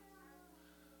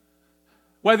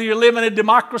 Whether you live in a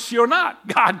democracy or not,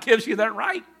 God gives you that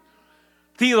right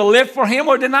to either live for him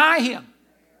or deny him.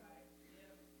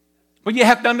 But you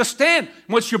have to understand,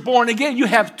 once you're born again, you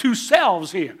have two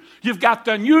selves here. You've got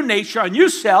the new nature, a new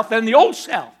self, and the old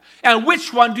self. And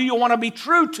which one do you want to be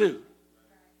true to?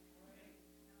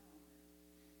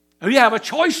 You have a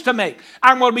choice to make.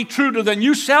 I'm going to be true to the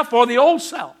new self or the old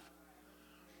self.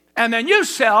 And the new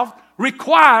self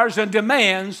requires and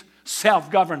demands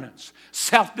self-governance,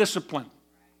 self-discipline,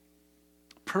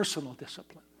 personal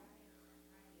discipline.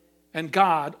 And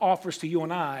God offers to you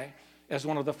and I, as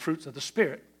one of the fruits of the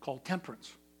Spirit, called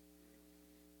temperance.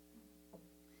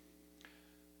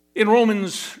 In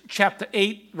Romans chapter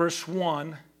 8, verse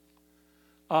 1,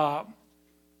 and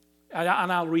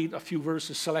I'll read a few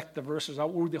verses, select the verses. I'll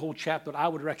read the whole chapter. I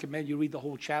would recommend you read the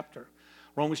whole chapter.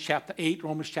 Romans chapter 8,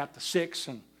 Romans chapter 6,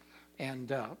 and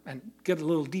get a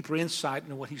little deeper insight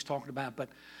into what he's talking about. But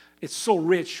it's so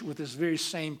rich with this very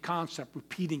same concept,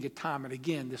 repeating it time and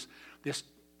again,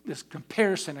 this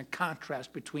comparison and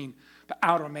contrast between the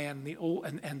outer man and the old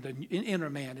and the inner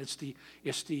man. It's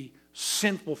the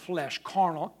sinful flesh,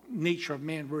 carnal nature of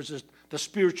man versus the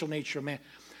spiritual nature of man.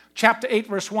 Chapter 8,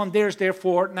 verse 1, there's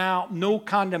therefore now no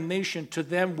condemnation to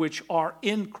them which are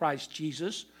in Christ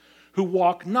Jesus, who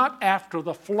walk not after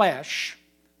the flesh,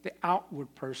 the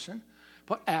outward person,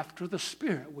 but after the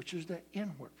Spirit, which is the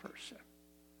inward person.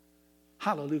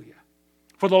 Hallelujah.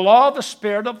 For the law of the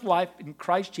Spirit of life in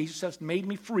Christ Jesus has made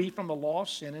me free from the law of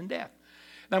sin and death.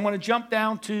 And I'm going to jump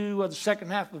down to the second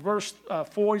half of verse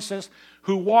 4. He says,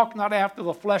 who walk not after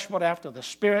the flesh, but after the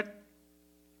Spirit.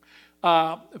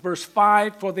 Verse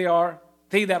 5, for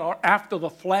they that are after the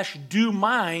flesh do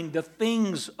mind the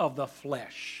things of the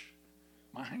flesh.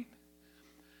 Mind?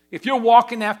 If you're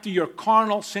walking after your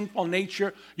carnal, sinful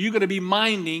nature, you're going to be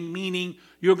minding, meaning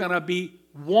you're going to be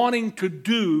wanting to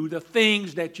do the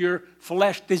things that your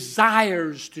flesh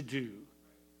desires to do.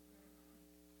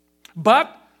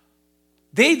 But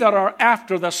they that are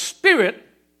after the Spirit,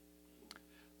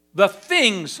 the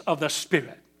things of the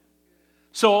Spirit.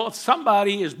 So if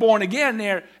somebody is born again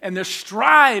there and they're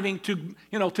striving to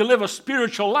live a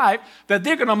spiritual life, that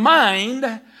they're going to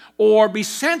mind or be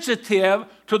sensitive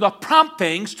to the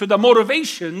promptings, to the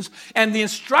motivations and the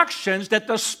instructions that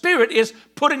the Spirit is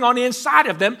putting on the inside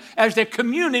of them as they're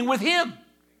communing with Him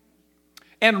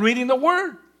and reading the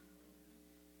Word.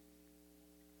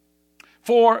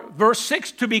 For verse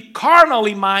 6, to be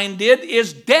carnally minded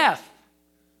is death,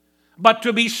 but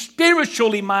to be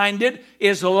spiritually minded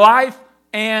is life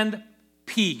and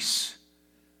peace.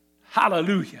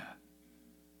 Hallelujah.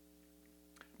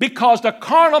 Because the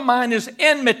carnal mind is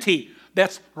enmity,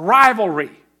 that's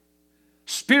rivalry,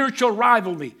 spiritual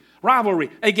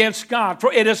rivalry against God.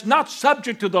 For it is not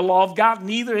subject to the law of God,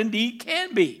 neither indeed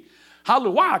can be.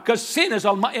 Hallelujah. Why? Because sin has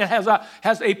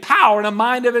a power and a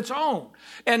mind of its own.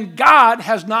 And God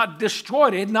has not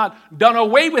destroyed it, not done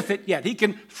away with it yet. He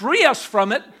can free us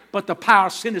from it, but the power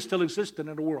of sin is still existent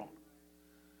in the world.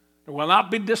 It will not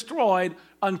be destroyed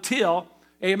until,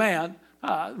 amen,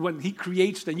 when He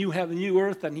creates the new heaven, new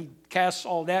earth, and He casts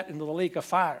all that into the lake of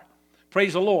fire.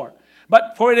 Praise the Lord.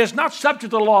 But for it is not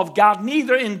subject to the law of God,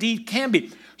 neither indeed can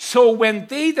be. So when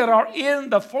they that are in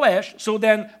the flesh, so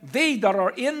then they that are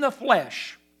in the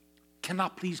flesh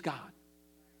cannot please God.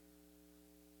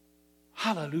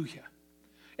 Hallelujah.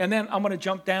 And then I'm going to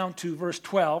jump down to verse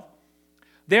 12.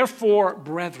 Therefore,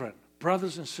 brethren,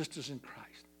 brothers and sisters in Christ,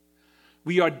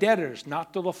 we are debtors,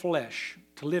 not to the flesh,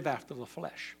 to live after the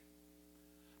flesh.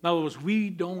 In other words,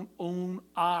 we don't own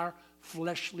our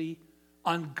fleshly,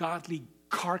 ungodly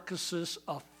carcasses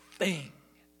of thing.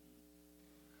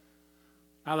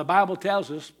 Now, the Bible tells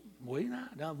us, we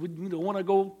don't want to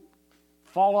go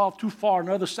fall off too far on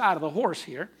the other side of the horse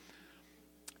here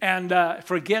and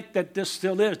forget that this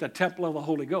still is the temple of the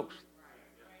Holy Ghost.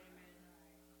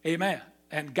 Amen.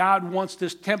 And God wants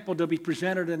this temple to be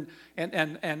presented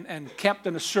and kept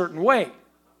in a certain way.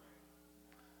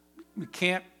 We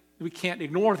can't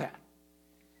ignore that.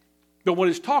 But what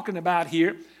he's talking about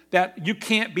here, that you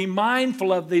can't be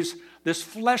mindful of this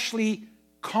fleshly,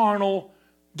 carnal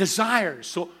desires.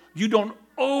 So you don't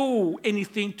owe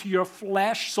anything to your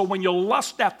flesh. So when you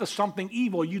lust after something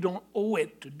evil, you don't owe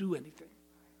it to do anything.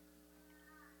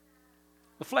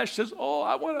 The flesh says, "Oh,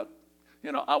 I want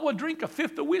to drink a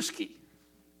fifth of whiskey."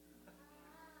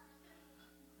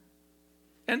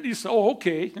 And you say, "Oh,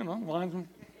 okay,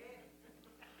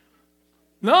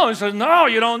 No, he says, no,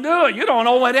 you don't do it. You don't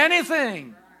owe it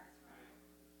anything.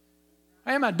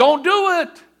 Amen. Don't do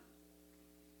it.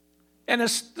 And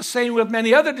it's the same with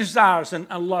many other desires and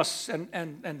lusts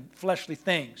and fleshly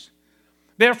things.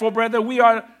 Therefore, brethren, we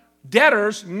are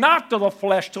debtors not to the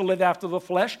flesh to live after the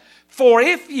flesh. For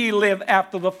if ye live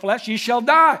after the flesh, ye shall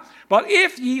die. But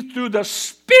if ye through the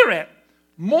Spirit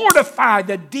mortify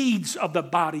the deeds of the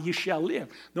body, ye shall live.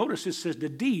 Notice it says the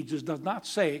deeds. It does not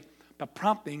say the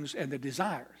promptings and the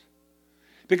desires.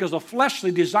 Because the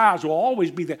fleshly desires will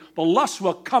always be there. The lust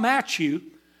will come at you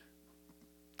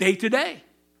day to day.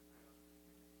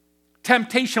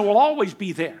 Temptation will always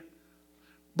be there.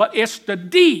 But it's the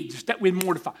deeds that we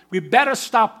mortify. We better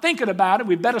stop thinking about it.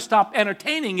 We better stop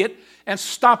entertaining it and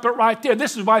stop it right there.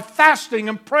 This is why fasting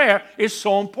and prayer is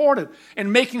so important.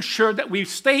 And making sure that we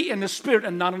stay in the Spirit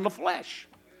and not in the flesh.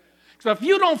 So if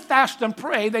you don't fast and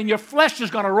pray, then your flesh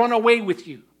is going to run away with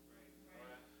you.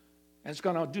 And it's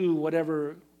going to do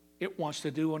whatever it wants to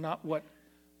do, or not what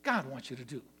God wants you to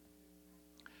do.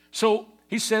 So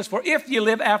he says, for if you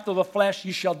live after the flesh,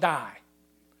 you shall die.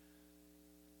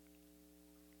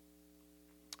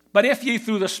 But if ye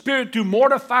through the Spirit do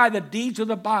mortify the deeds of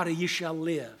the body, ye shall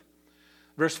live.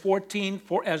 Verse 14,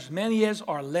 for as many as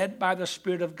are led by the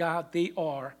Spirit of God, they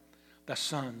are the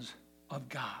sons of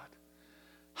God.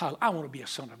 I want to be a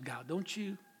son of God, don't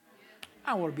you?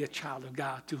 I want to be a child of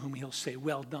God to whom he'll say,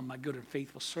 well done, my good and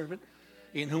faithful servant,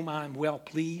 in whom I am well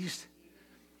pleased.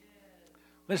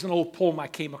 There's an old poem I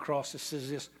came across that says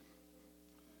this: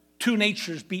 two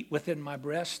natures beat within my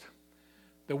breast.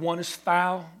 The one is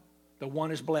foul, the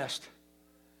one is blessed.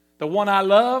 The one I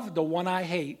love, the one I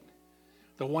hate.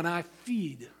 The one I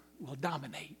feed will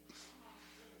dominate.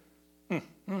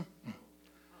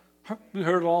 We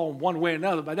heard it all one way or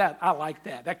another, but I like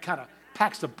that. That kind of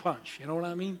packs the punch. You know what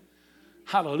I mean?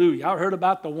 Hallelujah. I heard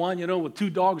about the one, with two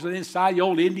dogs on the inside, the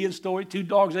old Indian story, two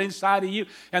dogs on the inside of you,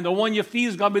 and the one you feed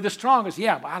is going to be the strongest.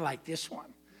 Yeah, but I like this one.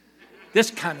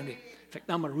 This kind of thing. In fact,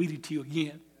 I'm going to read it to you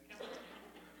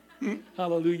again.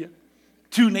 Hallelujah.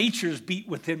 Two natures beat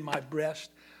within my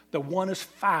breast. The one is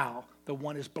foul, the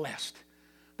one is blessed.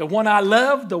 The one I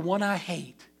love, the one I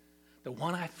hate. The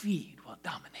one I feed will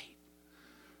dominate.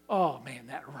 Oh, man,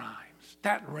 that rhymes.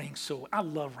 That rings so. I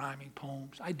love rhyming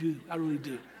poems. I do. I really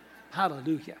do.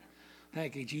 Hallelujah.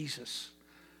 Thank you, Jesus.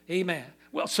 Amen.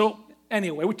 Well, so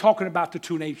anyway, we're talking about the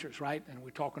two natures, right? And we're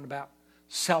talking about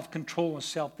self-control and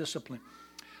self-discipline.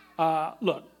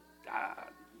 Look,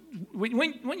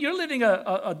 when you're living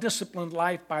a disciplined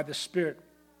life by the Spirit,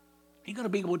 you're going to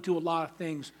be able to do a lot of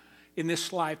things in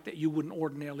this life that you wouldn't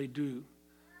ordinarily do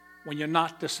when you're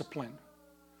not disciplined.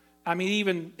 I mean,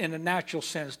 even in a natural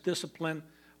sense, discipline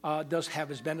does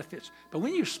have its benefits. But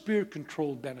when you're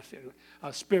spirit-controlled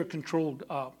spirit-controlled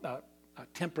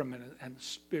temperament and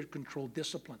spirit-controlled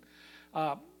discipline,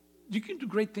 you can do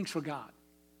great things for God.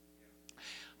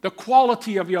 The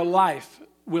quality of your life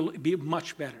will be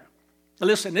much better.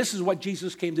 Listen, this is what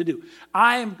Jesus came to do.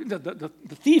 The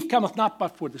thief cometh not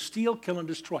but for to steal, kill, and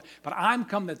destroy. But I'm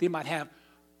come that they might have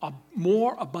a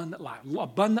more abundant life.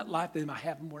 Abundant life, they might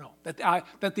have more.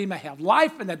 That they may have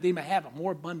life and that they may have it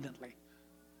more abundantly.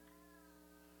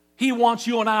 He wants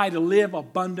you and I to live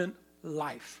abundant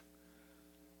life.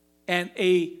 And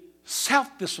a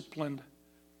self-disciplined,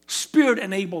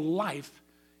 spirit-enabled life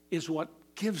is what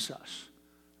gives us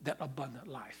that abundant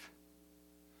life.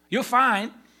 You'll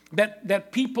find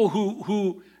that people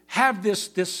who have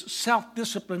this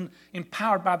self-discipline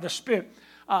empowered by the Spirit,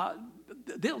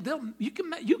 you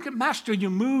can master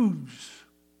your moves,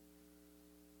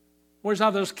 whereas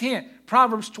others can't.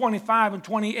 Proverbs 25 and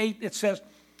 28, it says,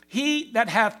 he that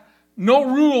hath no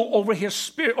rule over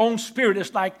his own spirit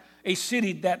is like a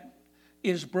city that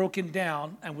is broken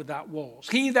down and without walls.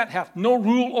 He that hath no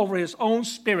rule over his own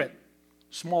spirit,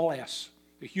 small s,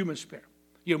 the human spirit,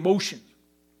 your emotions,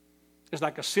 is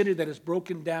like a city that is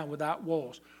broken down without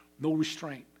walls, no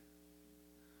restraint,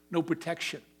 no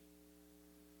protection.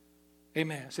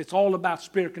 Amen. So it's all about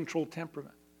spirit-controlled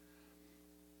temperament.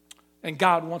 And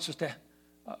God wants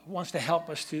to help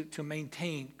us to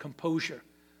maintain composure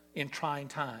in trying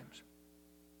times.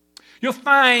 You'll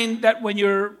find that when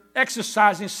you're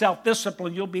exercising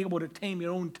self-discipline, you'll be able to tame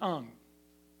your own tongue.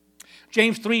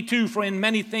 James 3:2, for in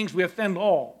many things we offend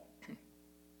all.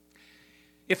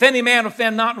 If any man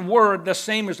offend not in word, the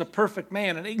same is a perfect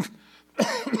man, and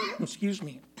excuse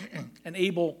me, and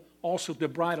able also to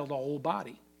bridle the whole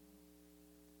body.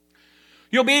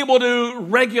 You'll be able to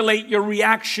regulate your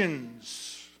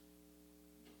reactions.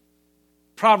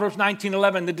 Proverbs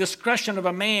 19:11, the discretion of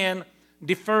a man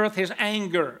deferreth his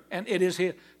anger, and it is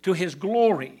to his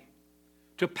glory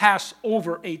to pass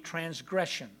over a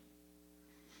transgression.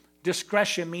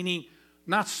 Discretion meaning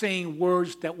not saying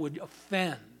words that would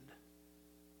offend.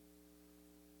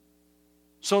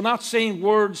 So not saying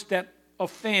words that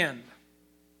offend,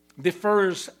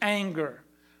 defers anger,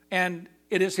 and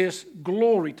it is his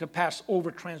glory to pass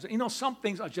over transgression. You know, some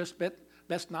things are just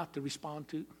best not to respond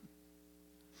to.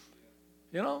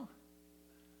 You know?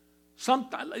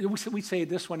 Sometimes we say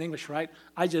this one in English, right?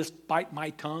 I just bite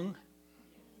my tongue.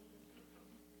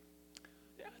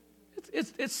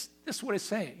 It's what it's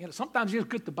saying. You know, sometimes it's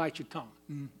good to bite your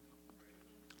tongue.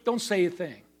 Don't say a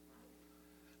thing.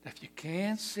 If you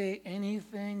can't say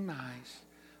anything nice,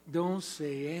 don't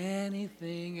say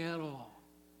anything at all.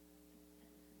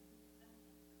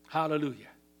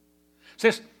 Hallelujah. It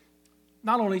says,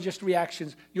 not only just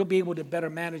reactions, you'll be able to better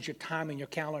manage your time and your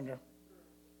calendar.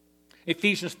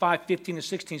 Ephesians 5:15 and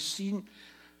 16,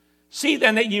 See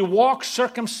then that ye walk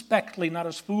circumspectly, not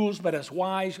as fools, but as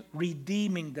wise,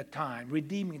 redeeming the time,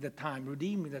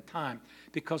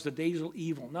 because the days are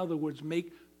evil. In other words,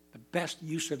 make the best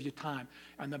use of your time.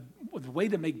 And the way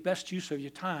to make best use of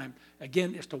your time,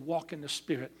 again, is to walk in the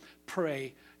Spirit,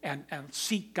 pray, and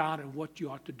seek God in what you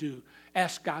ought to do.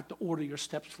 Ask God to order your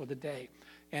steps for the day.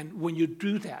 And when you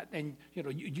do that, and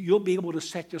you'll be able to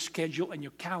set your schedule and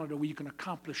your calendar where you can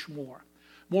accomplish more.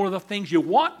 More of the things you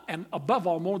want, and above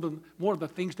all, more of the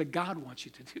things that God wants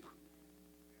you to do.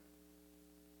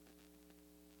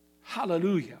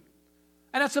 Hallelujah.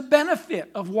 And that's a benefit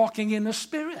of walking in the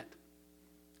Spirit.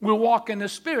 We'll walk in the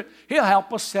Spirit. He'll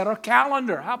help us set our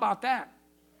calendar. How about that?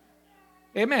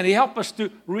 Amen. He helps us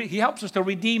to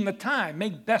redeem the time,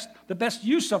 make the best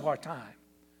use of our time.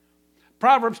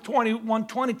 Proverbs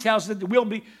 21:20 tells us that we'll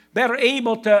be better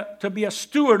able to be a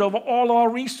steward over all our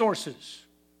resources.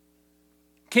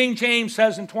 King James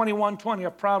says in 21:20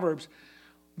 of Proverbs,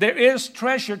 there is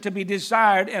treasure to be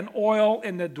desired and oil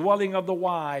in the dwelling of the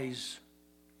wise,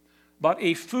 but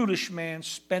a foolish man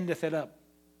spendeth it up.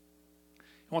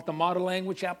 You want the modern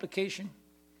language application?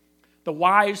 The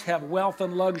wise have wealth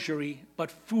and luxury,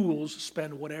 but fools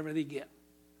spend whatever they get.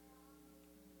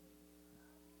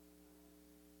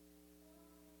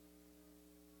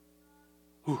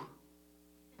 Whew.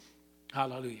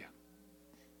 Hallelujah.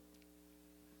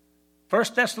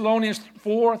 1 Thessalonians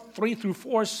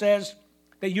 4:3-4 says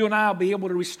that you and I will be able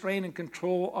to restrain and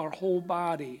control our whole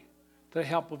body to the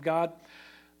help of God.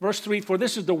 Verse 3, for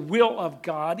this is the will of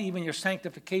God, even your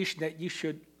sanctification, that you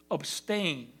should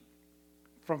abstain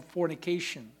from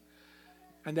fornication,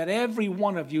 and that every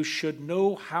one of you should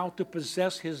know how to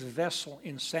possess his vessel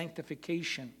in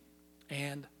sanctification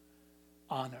and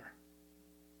honor.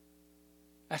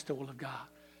 That's the will of God.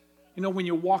 When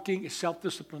you're walking a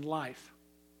self-disciplined life,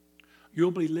 you'll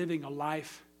be living a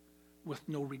life with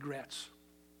no regrets.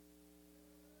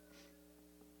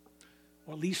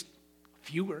 Or at least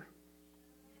fewer.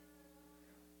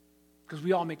 Because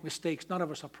we all make mistakes. None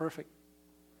of us are perfect.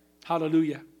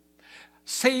 Hallelujah.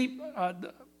 Say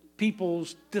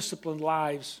people's disciplined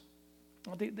lives,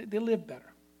 they live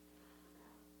better.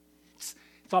 It's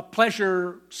a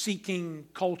pleasure-seeking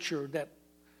culture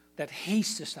that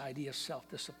hates this idea of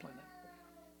self-discipline.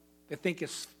 They think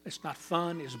it's not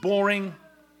fun, it's boring,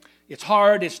 it's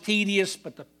hard, it's tedious,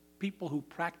 but the people who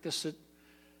practice it,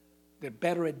 they're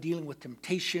better at dealing with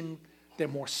temptation, they're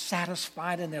more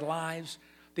satisfied in their lives,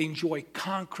 they enjoy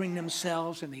conquering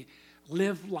themselves, and they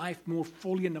live life more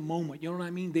fully in the moment. You know what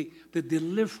I mean? They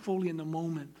live fully in the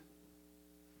moment.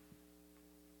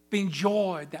 They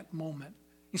enjoy that moment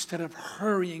instead of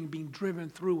hurrying, being driven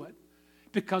through it,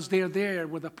 because they're there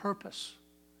with a purpose.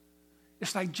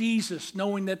 It's like Jesus,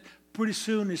 knowing that pretty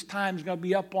soon his time's going to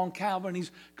be up on Calvary and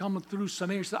he's coming through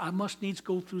Samaria. He said, I must needs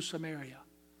go through Samaria.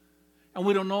 And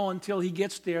we don't know until he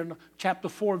gets there. In chapter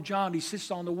 4 of John, he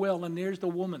sits on the well, and there's the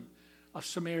woman of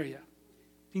Samaria.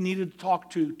 He needed to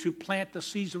talk to plant the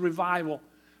seeds of revival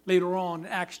later on in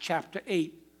Acts chapter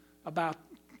 8, about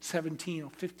 17 or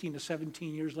 15 to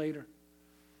 17 years later.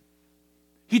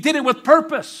 He did it with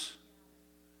purpose.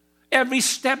 Every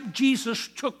step Jesus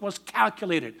took was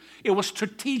calculated. It was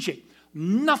strategic.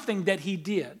 Nothing that he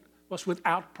did was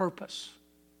without purpose.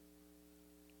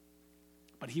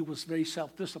 But he was very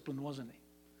self-disciplined, wasn't he?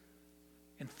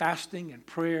 In fasting and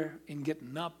prayer and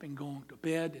getting up and going to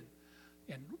bed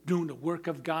and doing the work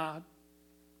of God.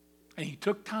 And he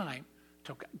took time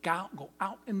to go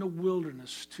out in the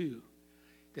wilderness too,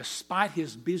 despite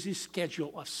his busy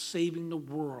schedule of saving the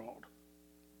world.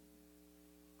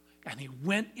 And he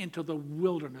went into the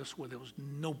wilderness where there was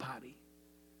nobody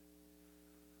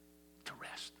to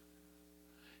rest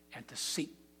and to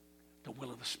seek the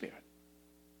will of the Spirit.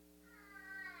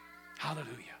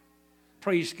 Hallelujah.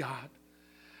 Praise God.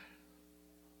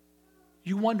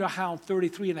 You wonder how in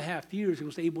 33 and a half years he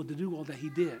was able to do all that he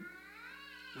did.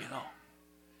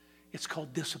 It's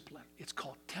called discipline. It's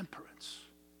called temperance.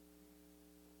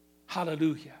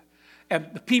 Hallelujah. And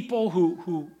the people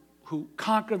who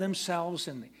conquer themselves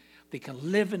and they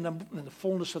can live in the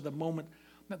fullness of the moment,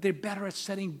 they're better at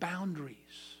setting boundaries.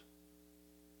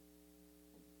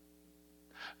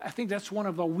 I think that's one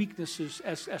of our weaknesses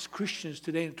as Christians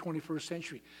today in the 21st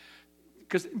century.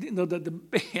 Because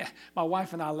my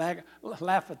wife and I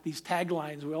laugh at these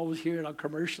taglines we always hear in our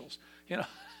commercials. And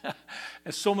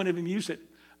so many of them use it.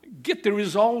 Get the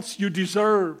results you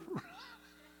deserve.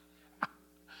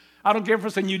 I don't care if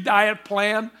it's a new diet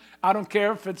plan. I don't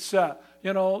care if it's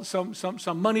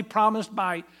some money promised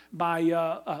by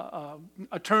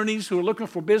attorneys who are looking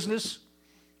for business.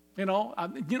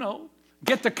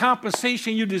 Get the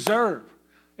compensation you deserve.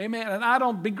 Amen. And I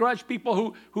don't begrudge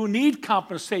people who need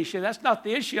compensation. That's not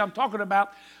the issue. I'm talking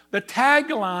about the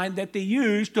tagline that they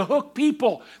use to hook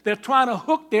people. They're trying to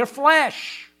hook their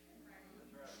flesh.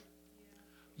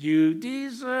 You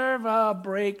deserve a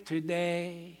break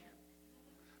today.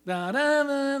 Da, da,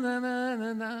 da, da,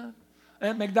 da, da.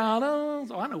 At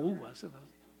McDonald's. Oh, I know who was it.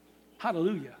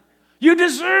 Hallelujah. You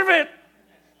deserve it.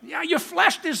 Yeah, your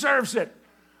flesh deserves it.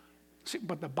 See,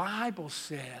 but the Bible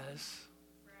says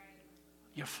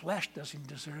your flesh doesn't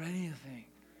deserve anything.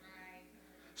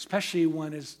 Especially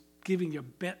when it's giving your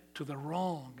bent to the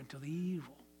wrong and to the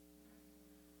evil.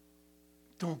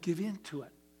 Don't give in to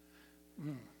it.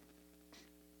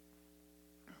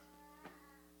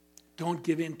 Don't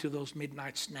give in to those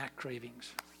midnight snack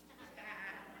cravings.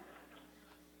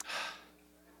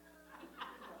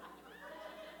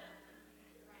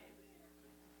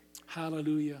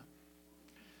 Hallelujah.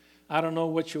 I don't know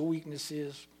what your weakness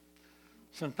is.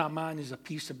 Sometimes mine is a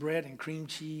piece of bread and cream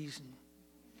cheese. And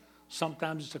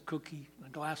sometimes it's a cookie and a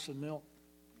glass of milk.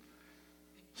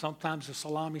 Sometimes a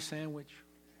salami sandwich.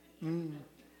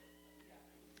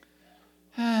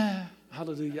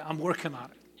 Hallelujah. I'm working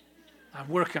on it. I'm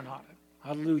working on it.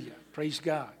 Hallelujah. Praise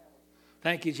God.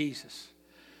 Thank you, Jesus.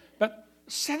 But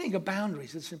setting of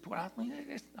boundaries is important. I mean,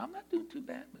 I'm not doing too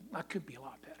bad, but I could be a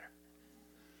lot better.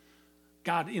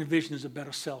 God envisions a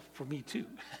better self for me too.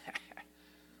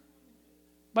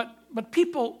 But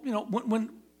people, you know, when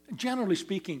generally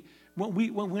speaking, when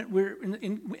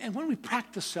we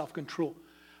practice self-control,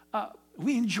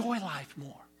 we enjoy life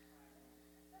more.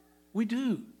 We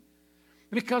do,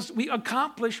 because we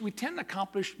tend to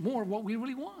accomplish more of what we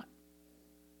really want.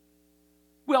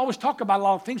 We always talk about a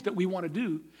lot of things that we want to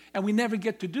do, and we never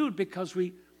get to do it because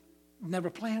we never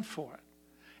plan for it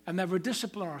and never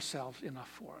discipline ourselves enough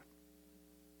for it.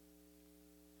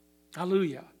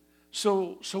 Hallelujah.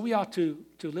 So we ought to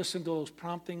listen to those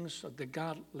promptings that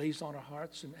God lays on our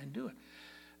hearts and do it.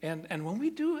 And when we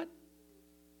do it,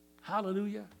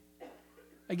 hallelujah.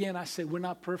 Again, I say we're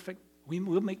not perfect.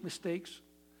 We'll make mistakes,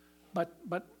 but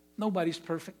nobody's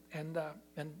perfect, and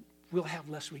we'll have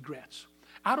less regrets.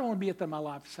 I don't want to be at the end of my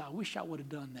life and say, I wish I would have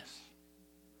done this.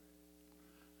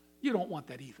 You don't want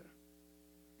that either.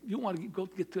 You want to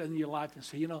get to the end of your life and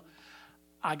say, you know,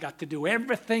 I got to do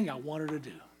everything I wanted to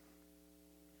do.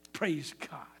 Praise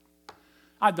God.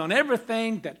 I've done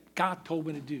everything that God told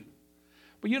me to do.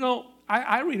 But you know,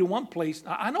 I read in one place,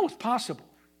 I know it's possible,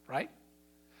 right?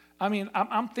 I mean,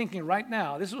 I'm thinking right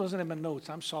now, this wasn't in my notes.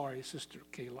 I'm sorry, Sister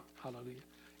Kayla. Hallelujah.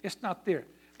 It's not there.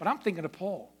 But I'm thinking of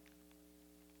Paul.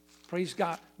 Praise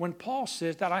God. When Paul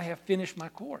says that I have finished my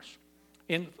course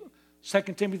in 2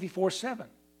 Timothy 4:7.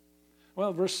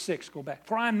 Well, verse 6, go back.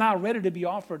 For I am now ready to be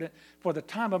offered, for the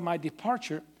time of my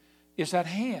departure is at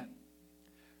hand.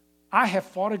 I have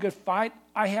fought a good fight.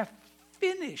 I have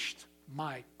finished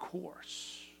my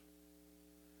course.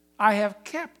 I have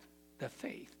kept the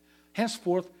faith.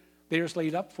 Henceforth, there is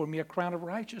laid up for me a crown of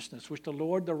righteousness, which the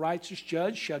Lord, the righteous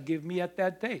judge, shall give me at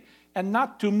that day. And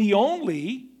not to me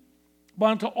only, but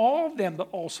unto all them that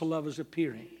also love is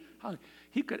appearing.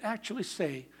 He could actually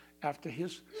say, after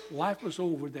his life was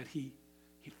over, that he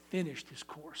finished his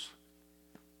course.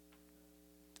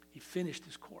 He finished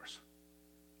his course.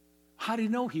 How do you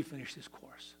know he finished his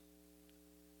course?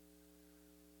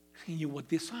 He knew what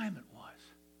the assignment was.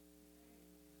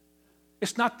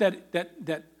 It's not that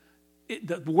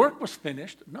the work was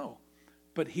finished, no.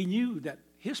 But he knew that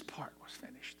his part was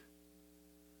finished.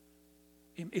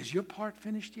 Is your part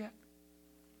finished yet?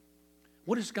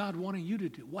 What is God wanting you to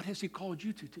do? What has he called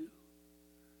you to do?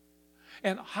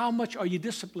 And how much are you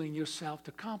disciplining yourself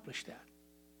to accomplish that?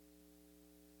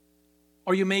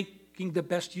 Are you making the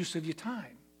best use of your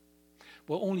time?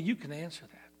 Well, only you can answer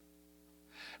that.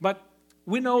 But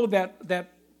we know that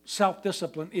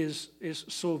self-discipline is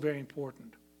so very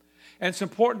important. And it's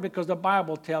important because the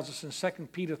Bible tells us in 2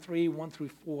 Peter 3, 1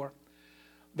 through 4,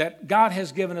 that God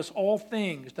has given us all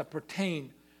things that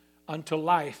pertain unto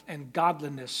life and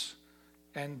godliness,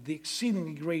 and the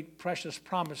exceedingly great precious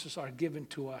promises are given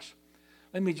to us.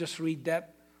 Let me just read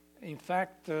that. In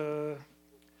fact,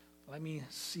 let me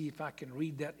see if I can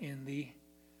read that in the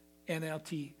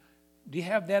NLT. Do you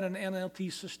have that in NLT,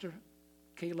 Sister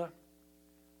Kayla?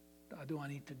 Or do I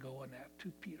need to go on that?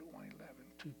 2 Peter 1:11,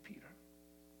 2 Peter.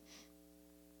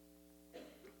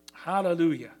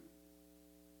 Hallelujah.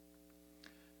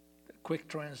 A quick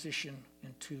transition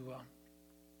into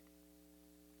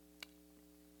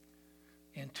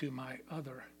my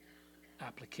other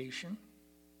application.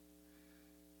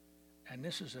 And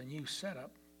this is a new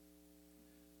setup.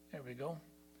 There we go.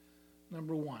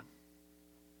 Number 1.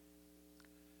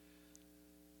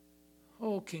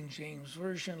 Oh, King James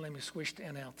Version. Let me switch to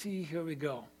NLT. Here we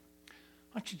go.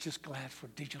 Aren't you just glad for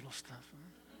digital stuff?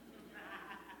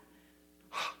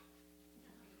 Huh?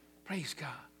 Praise God.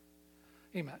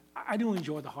 Amen. I do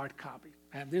enjoy the hard copy.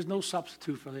 And there's no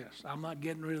substitute for this. I'm not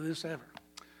getting rid of this ever.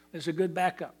 It's a good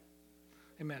backup.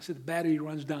 Amen. See, the battery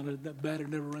runs down. The battery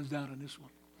never runs down on this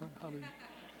one. Hallelujah.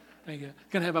 Thank you.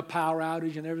 Going to have a power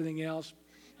outage and everything else.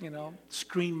 You know,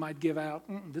 screen might give out.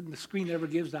 The screen never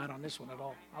gives out on this one at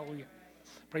all. Hallelujah.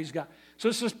 Praise God. So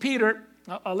this is Peter,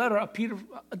 a letter of Peter.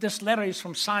 This letter is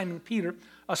from Simon Peter,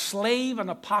 a slave and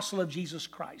apostle of Jesus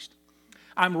Christ.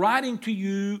 I'm writing to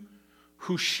you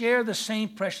who share the same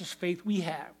precious faith we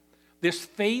have. This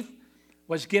faith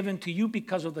was given to you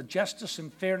because of the justice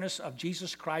and fairness of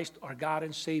Jesus Christ, our God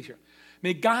and Savior.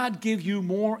 May God give you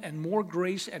more and more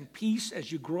grace and peace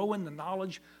as you grow in the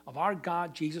knowledge of our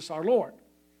God, Jesus our Lord.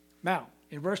 Now,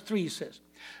 in verse 3 he says,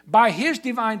 by his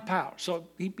divine power. So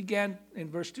he began in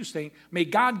verse 2 saying, may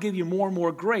God give you more and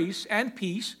more grace and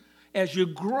peace as you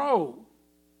grow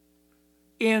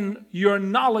in your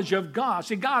knowledge of God.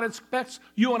 See, God expects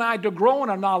you and I to grow in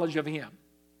our knowledge of him.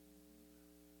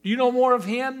 Do you know more of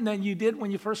him than you did when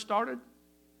you first started?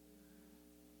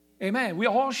 Amen. We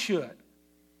all should.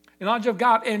 In knowledge of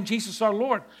God and Jesus our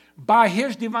Lord. By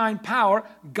his divine power,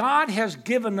 God has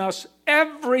given us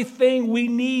everything we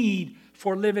need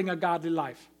for living a godly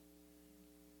life.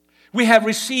 We have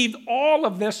received all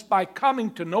of this by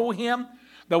coming to know him,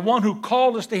 the one who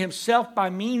called us to himself by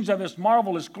means of his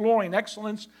marvelous glory and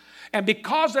excellence. And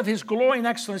because of his glory and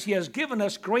excellence, he has given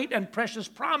us great and precious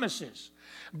promises.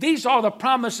 These are the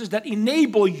promises that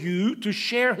enable you to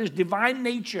share his divine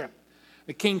nature.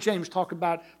 The King James talk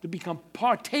about to become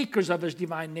partakers of his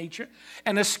divine nature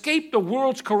and escape the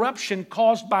world's corruption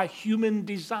caused by human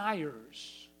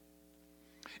desires.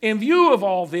 In view of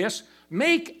all this,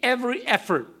 make every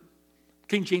effort.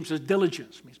 King James says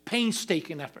diligence, means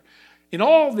painstaking effort. In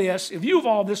all this, in view of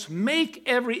all this, make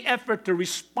every effort to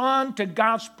respond to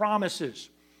God's promises.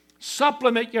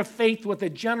 Supplement your faith with a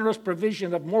generous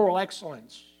provision of moral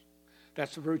excellence.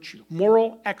 That's a virtue.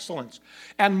 Moral excellence.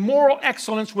 And moral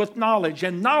excellence with knowledge.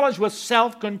 And knowledge with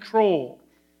self-control.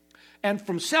 And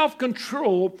from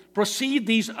self-control proceed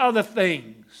these other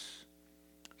things.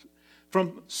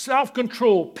 From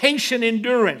self-control, patient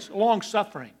endurance,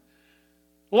 long-suffering.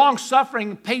 Long-suffering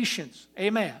and patience.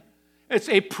 Amen. It's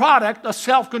a product of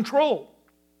self-control.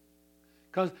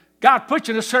 Because God puts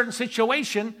you in a certain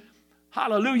situation.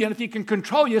 Hallelujah. And if you can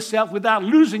control yourself without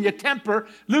losing your temper,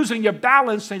 losing your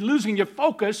balance, and losing your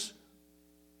focus,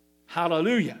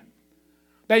 hallelujah,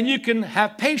 then you can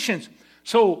have patience.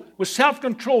 So with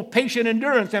self-control, patient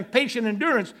endurance, and patient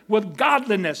endurance with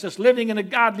godliness, that's living in a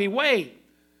godly way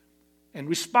and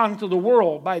responding to the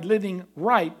world by living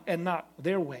right and not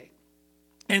their way.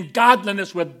 And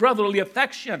godliness with brotherly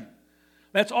affection.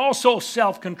 That's also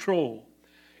self-control.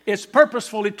 It's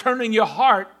purposefully turning your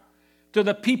heart to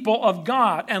the people of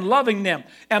God and loving them.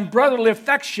 And brotherly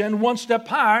affection, one step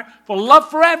higher, for love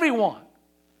for everyone.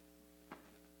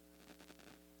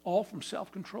 All from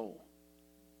self-control.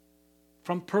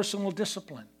 From personal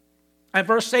discipline. And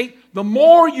verse 8, the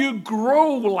more you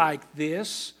grow like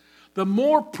this, the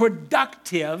more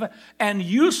productive and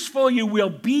useful you will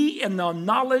be in the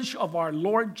knowledge of our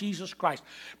Lord Jesus Christ.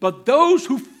 But those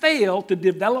who fail to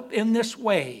develop in this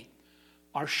way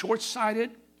are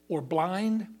short-sighted or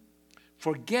blind,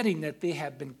 forgetting that they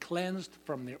have been cleansed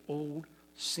from their old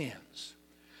sins.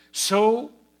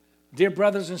 So, dear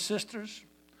brothers and sisters,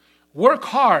 work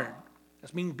hard.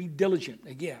 That means be diligent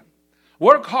again.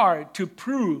 Work hard to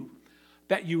prove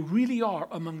that you really are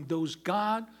among those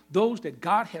that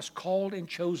God has called and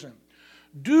chosen.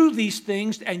 Do these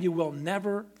things and you will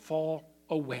never fall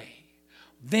away.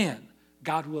 Then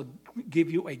God will give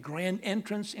you a grand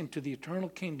entrance into the eternal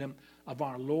kingdom of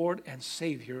our Lord and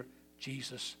Savior,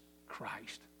 Jesus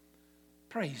Christ.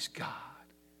 Praise God.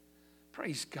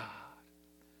 Praise God.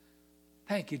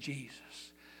 Thank you,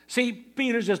 Jesus. See,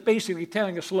 Peter's just basically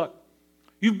telling us, look,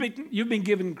 you've been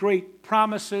given great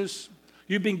promises.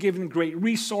 You've been given great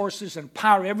resources and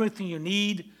power, everything you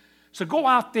need. So go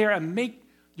out there and make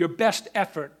your best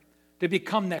effort to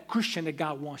become that Christian that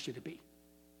God wants you to be.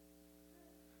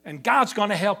 And God's going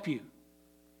to help you.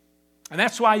 And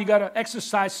that's why you got to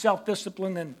exercise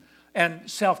self-discipline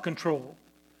and self-control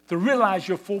to realize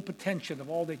your full potential of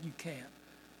all that you can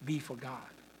be for God.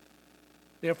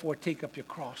 Therefore, take up your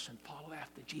cross and follow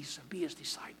after Jesus and be his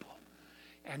disciple.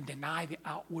 And deny the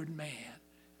outward man,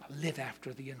 but live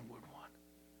after the inward one.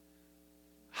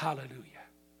 Hallelujah.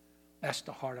 That's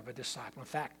the heart of a disciple. In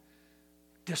fact,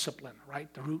 discipline,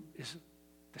 right? The root is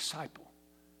disciple.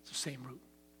 It's the same root.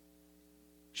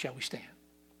 Shall we stand?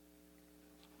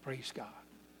 Praise God.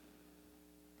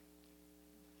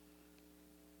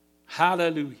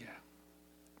 Hallelujah.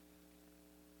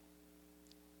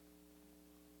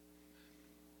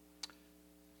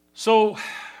 So,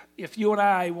 if you and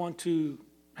I want to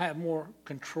have more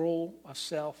control of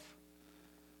self,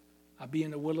 be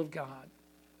in the will of God,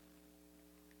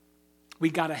 we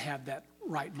got to have that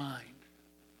right mind,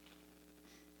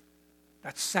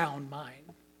 that sound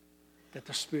mind that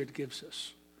the Spirit gives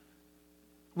us.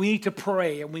 We need to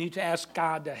pray and we need to ask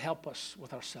God to help us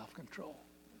with our self-control.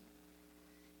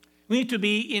 We need to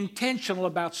be intentional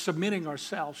about submitting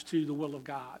ourselves to the will of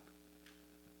God.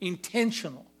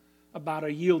 Intentional about our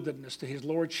yieldedness to His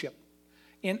Lordship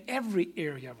in every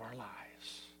area of our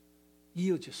lives.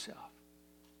 Yield yourself,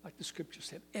 like the Scripture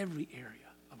said, every area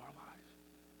of our lives.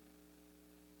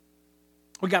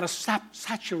 We got to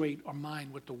saturate our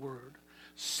mind with the Word.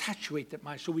 Saturate that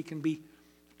mind so we can be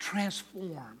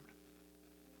transformed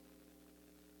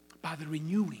by the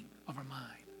renewing of our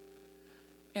mind.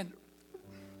 And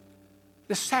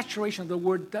the saturation of the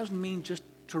Word doesn't mean just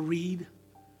to read,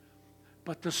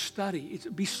 but to study.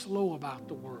 Be slow about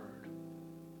the Word.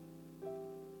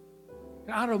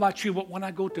 And I don't know about you, but when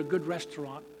I go to a good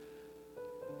restaurant,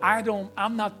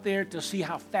 I'm not there to see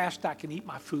how fast I can eat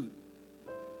my food.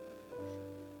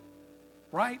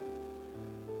 Right?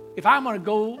 If I'm going to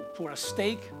go for a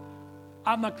steak,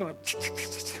 I'm not going to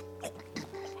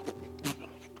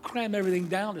cram everything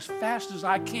down as fast as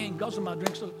I can, guzzle my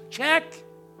drinks. So check.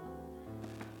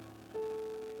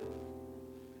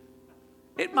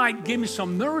 It might give me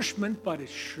some nourishment, but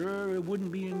it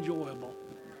wouldn't be enjoyable.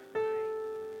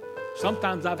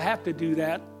 Sometimes I've had to do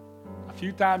that. A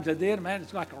few times I did, man,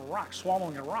 it's like a rock,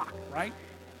 swallowing a rock, right?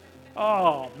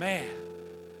 Oh, man.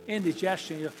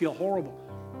 Indigestion, you feel horrible.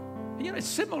 And, it's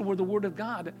similar with the Word of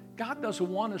God. God doesn't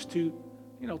want us to,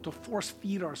 to force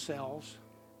feed ourselves.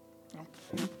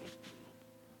 He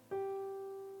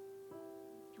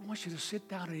wants you to sit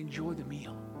down and enjoy the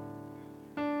meal.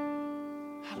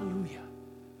 Hallelujah.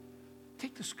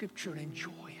 Take the Scripture and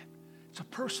enjoy it. It's a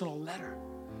personal letter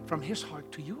from His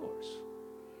heart to yours.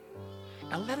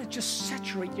 And let it just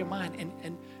saturate your mind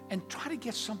and try to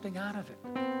get something out of it.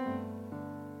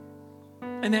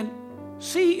 And then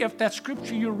see if that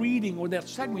Scripture you're reading or that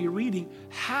segment you're reading,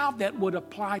 how that would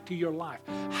apply to your life.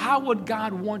 How would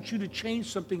God want you to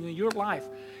change something in your life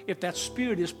if that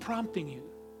Spirit is prompting you?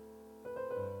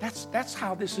 That's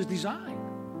how this is designed.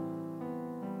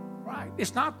 Right?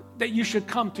 It's not that you should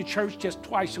come to church just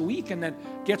twice a week and then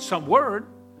get some word.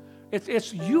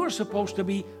 It's you're supposed to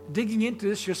be digging into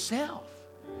this yourself.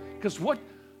 Because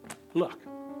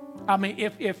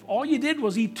if all you did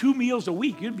was eat 2 meals a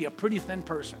week, you'd be a pretty thin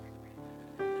person.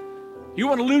 You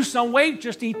want to lose some weight,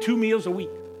 just eat 2 meals a week.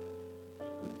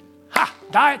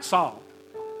 Diet solved.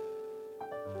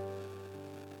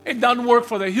 It doesn't work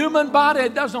for the human body.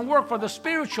 It doesn't work for the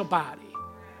spiritual body.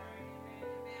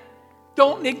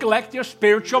 Don't neglect your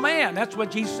spiritual man. That's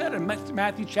what Jesus said in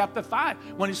Matthew chapter 5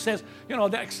 when He says,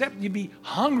 that except you be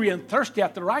hungry and thirsty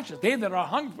after righteousness. They that are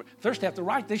hungry, thirsty after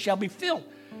righteousness, they shall be filled.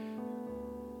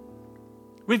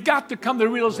 We've got to come to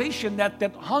the realization that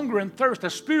hunger and thirst, the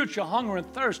spiritual hunger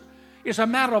and thirst, is a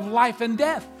matter of life and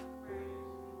death.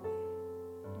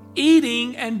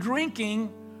 Eating and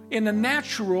drinking in the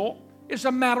natural is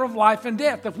a matter of life and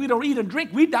death. If we don't eat and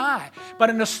drink, we die. But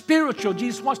in the spiritual,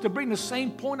 Jesus wants to bring the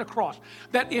same point across.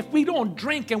 That if we don't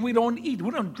drink and we don't eat,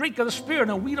 we don't drink of the Spirit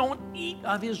and we don't eat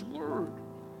of His Word,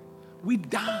 we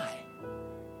die.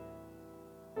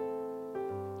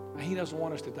 And He doesn't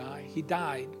want us to die. He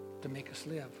died to make us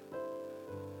live.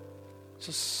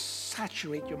 So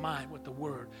saturate your mind with the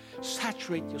Word.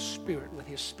 Saturate your spirit with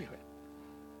His Spirit.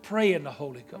 Pray in the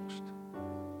Holy Ghost.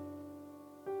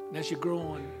 And as you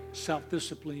grow in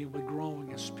self-discipline, you'll be growing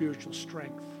in spiritual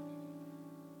strength.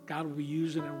 God will be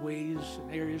using in ways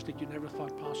and areas that you never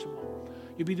thought possible.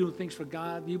 You'll be doing things for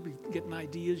God. You'll be getting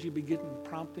ideas. You'll be getting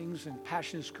promptings and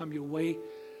passions come your way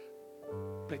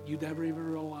that you never even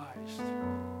realized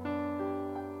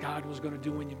God was going to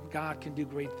do in you. God can do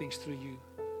great things through you.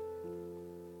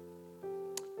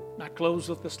 And I close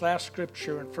with this last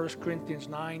scripture in 1 Corinthians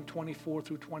 9:24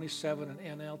 through 27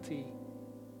 in NLT.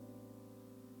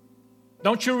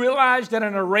 Don't you realize that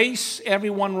in a race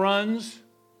everyone runs,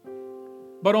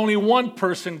 but only one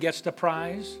person gets the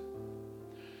prize?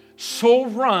 So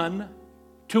run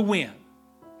to win.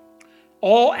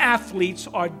 All athletes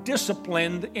are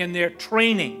disciplined in their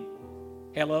training.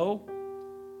 Hello?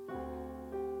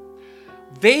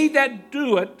 They that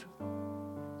do it,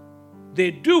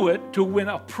 they do it to win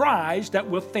a prize that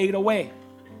will fade away.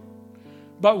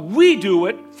 But we do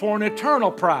it for an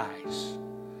eternal prize.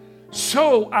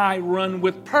 So I run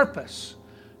with purpose,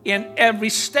 in every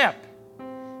step.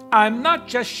 I'm not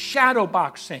just shadow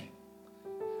boxing.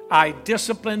 I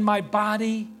discipline my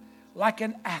body like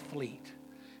an athlete,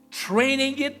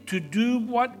 training it to do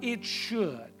what it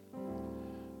should.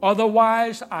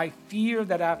 Otherwise, I fear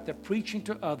that after preaching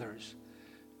to others,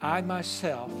 I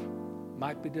myself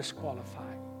might be disqualified.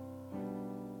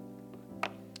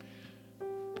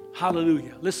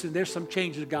 Hallelujah. Listen, there's some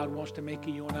changes God wants to make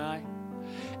in you and I.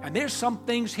 And there's some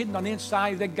things hidden on the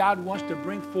inside that God wants to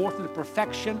bring forth into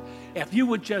perfection if you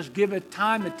would just give it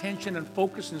time, attention, and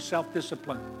focus and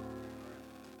self-discipline.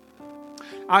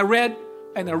 I read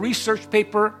in a research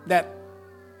paper that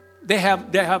they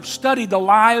have studied the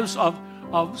lives of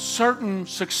certain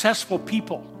successful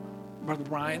people, Brother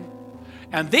Brian,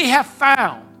 and they have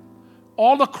found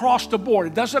all across the board,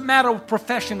 it doesn't matter what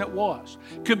profession it was.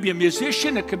 It could be a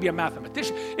musician, it could be a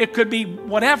mathematician, it could be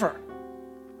whatever.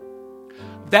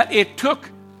 That it took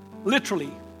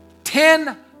literally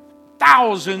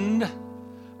 10,000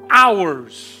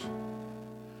 hours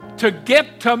to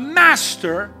get to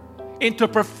master into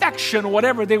perfection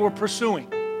whatever they were pursuing.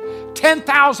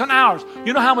 10,000 hours.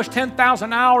 You know how much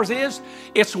 10,000 hours is?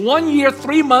 It's 1 year,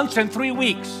 3 months, and 3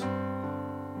 weeks.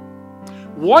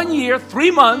 1 year,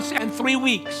 3 months, and 3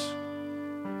 weeks.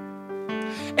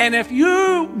 And if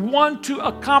you want to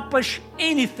accomplish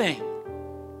anything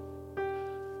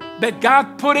that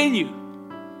God put in you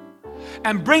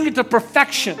and bring it to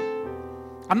perfection,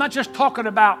 I'm not just talking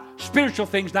about spiritual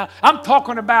things now. I'm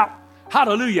talking about,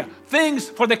 hallelujah, things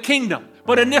for the kingdom,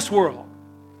 but in this world.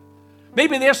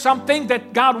 Maybe there's something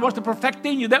that God wants to perfect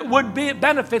in you that would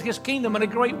benefit His kingdom in a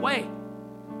great way.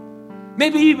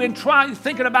 Maybe even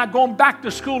thinking about going back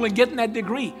to school and getting that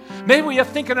degree. Maybe you're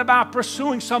thinking about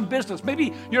pursuing some business.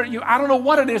 Maybe I don't know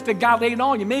what it is that God laid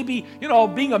on you. Maybe,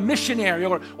 being a missionary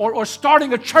or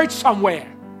starting a church somewhere.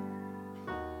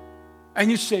 And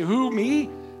you say, who, me?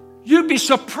 You'd be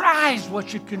surprised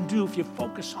what you can do if you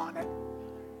focus on it.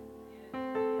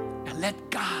 And let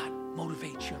God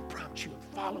motivate you and prompt you and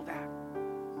follow that.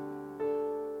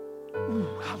 Ooh,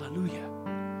 hallelujah.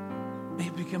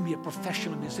 Maybe you can be a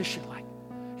professional musician like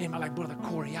Brother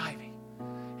Corey Ivy.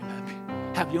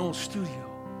 Have your own studio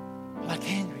like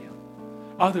Andrea.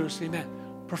 Others, amen,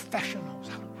 professionals.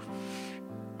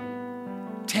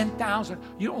 10,000,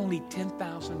 you're only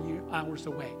 10,000 hours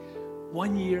away.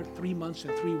 1 year, 3 months,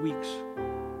 and 3 weeks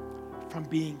from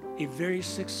being a very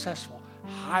successful,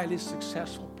 highly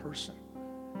successful person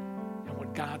and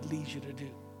what God leads you to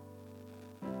do.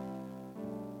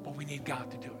 But we need God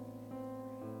to do it.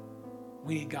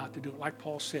 We need God to do it. Like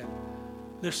Paul said,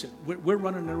 listen, we're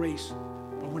running a race,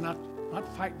 but we're not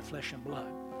fighting flesh and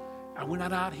blood. And we're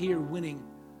not out here winning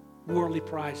worldly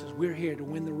prizes. We're here to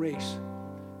win the race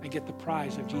and get the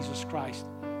prize of Jesus Christ.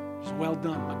 It's well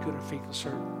done, my good and faithful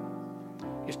servant.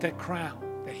 It's that crown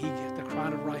that He gives, the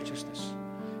crown of righteousness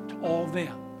to all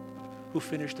them who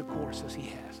finish the course as He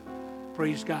has.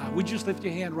 Praise God. Would you just lift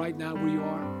your hand right now where you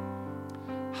are?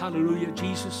 Hallelujah.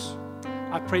 Jesus,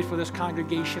 I pray for this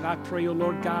congregation. I pray, O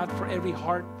Lord God, for every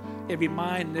heart, every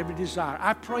mind, and every desire.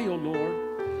 I pray, O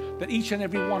Lord, that each and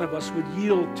every one of us would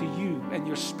yield to You and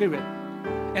Your Spirit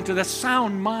and to the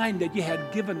sound mind that You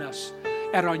had given us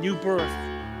at our new birth.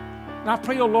 And I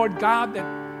pray, O Lord God, that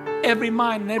every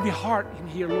mind and every heart in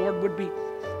here, Lord, would be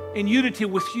in unity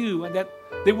with You and that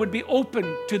they would be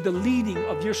open to the leading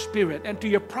of Your Spirit and to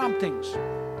Your promptings.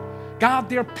 God,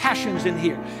 there are passions in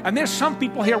here. And there's some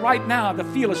people here right now that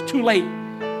feel it's too late.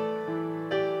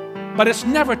 But it's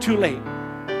never too late.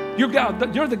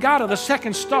 You're the God of the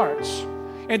second starts.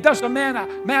 It doesn't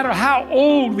matter how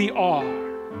old we are.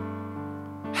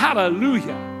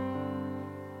 Hallelujah.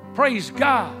 Praise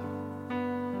God.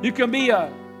 You can be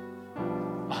a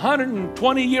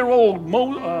 120-year-old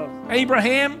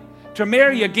Abraham to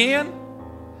marry again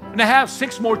and to have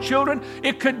 6 more children.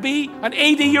 It could be an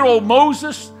 80-year-old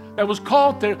Moses that was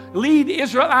called to lead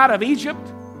Israel out of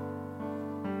Egypt.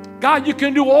 God, You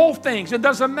can do all things. It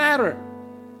doesn't matter.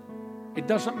 It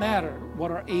doesn't matter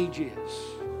what our age is.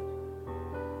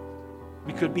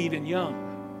 We could be even young.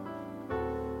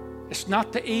 It's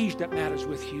not the age that matters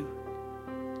with You,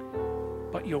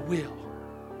 but Your will.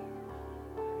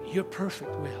 Your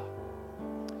perfect will.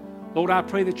 Lord, I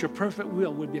pray that Your perfect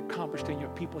will would be accomplished in Your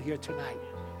people here tonight.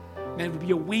 And they would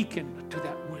be awakened to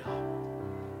that will.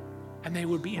 And they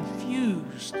would be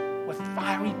infused with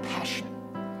fiery passion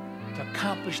to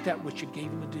accomplish that which You gave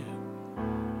them to do.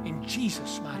 In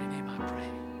Jesus' mighty name I pray.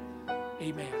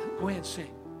 Amen. Go ahead and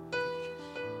sing.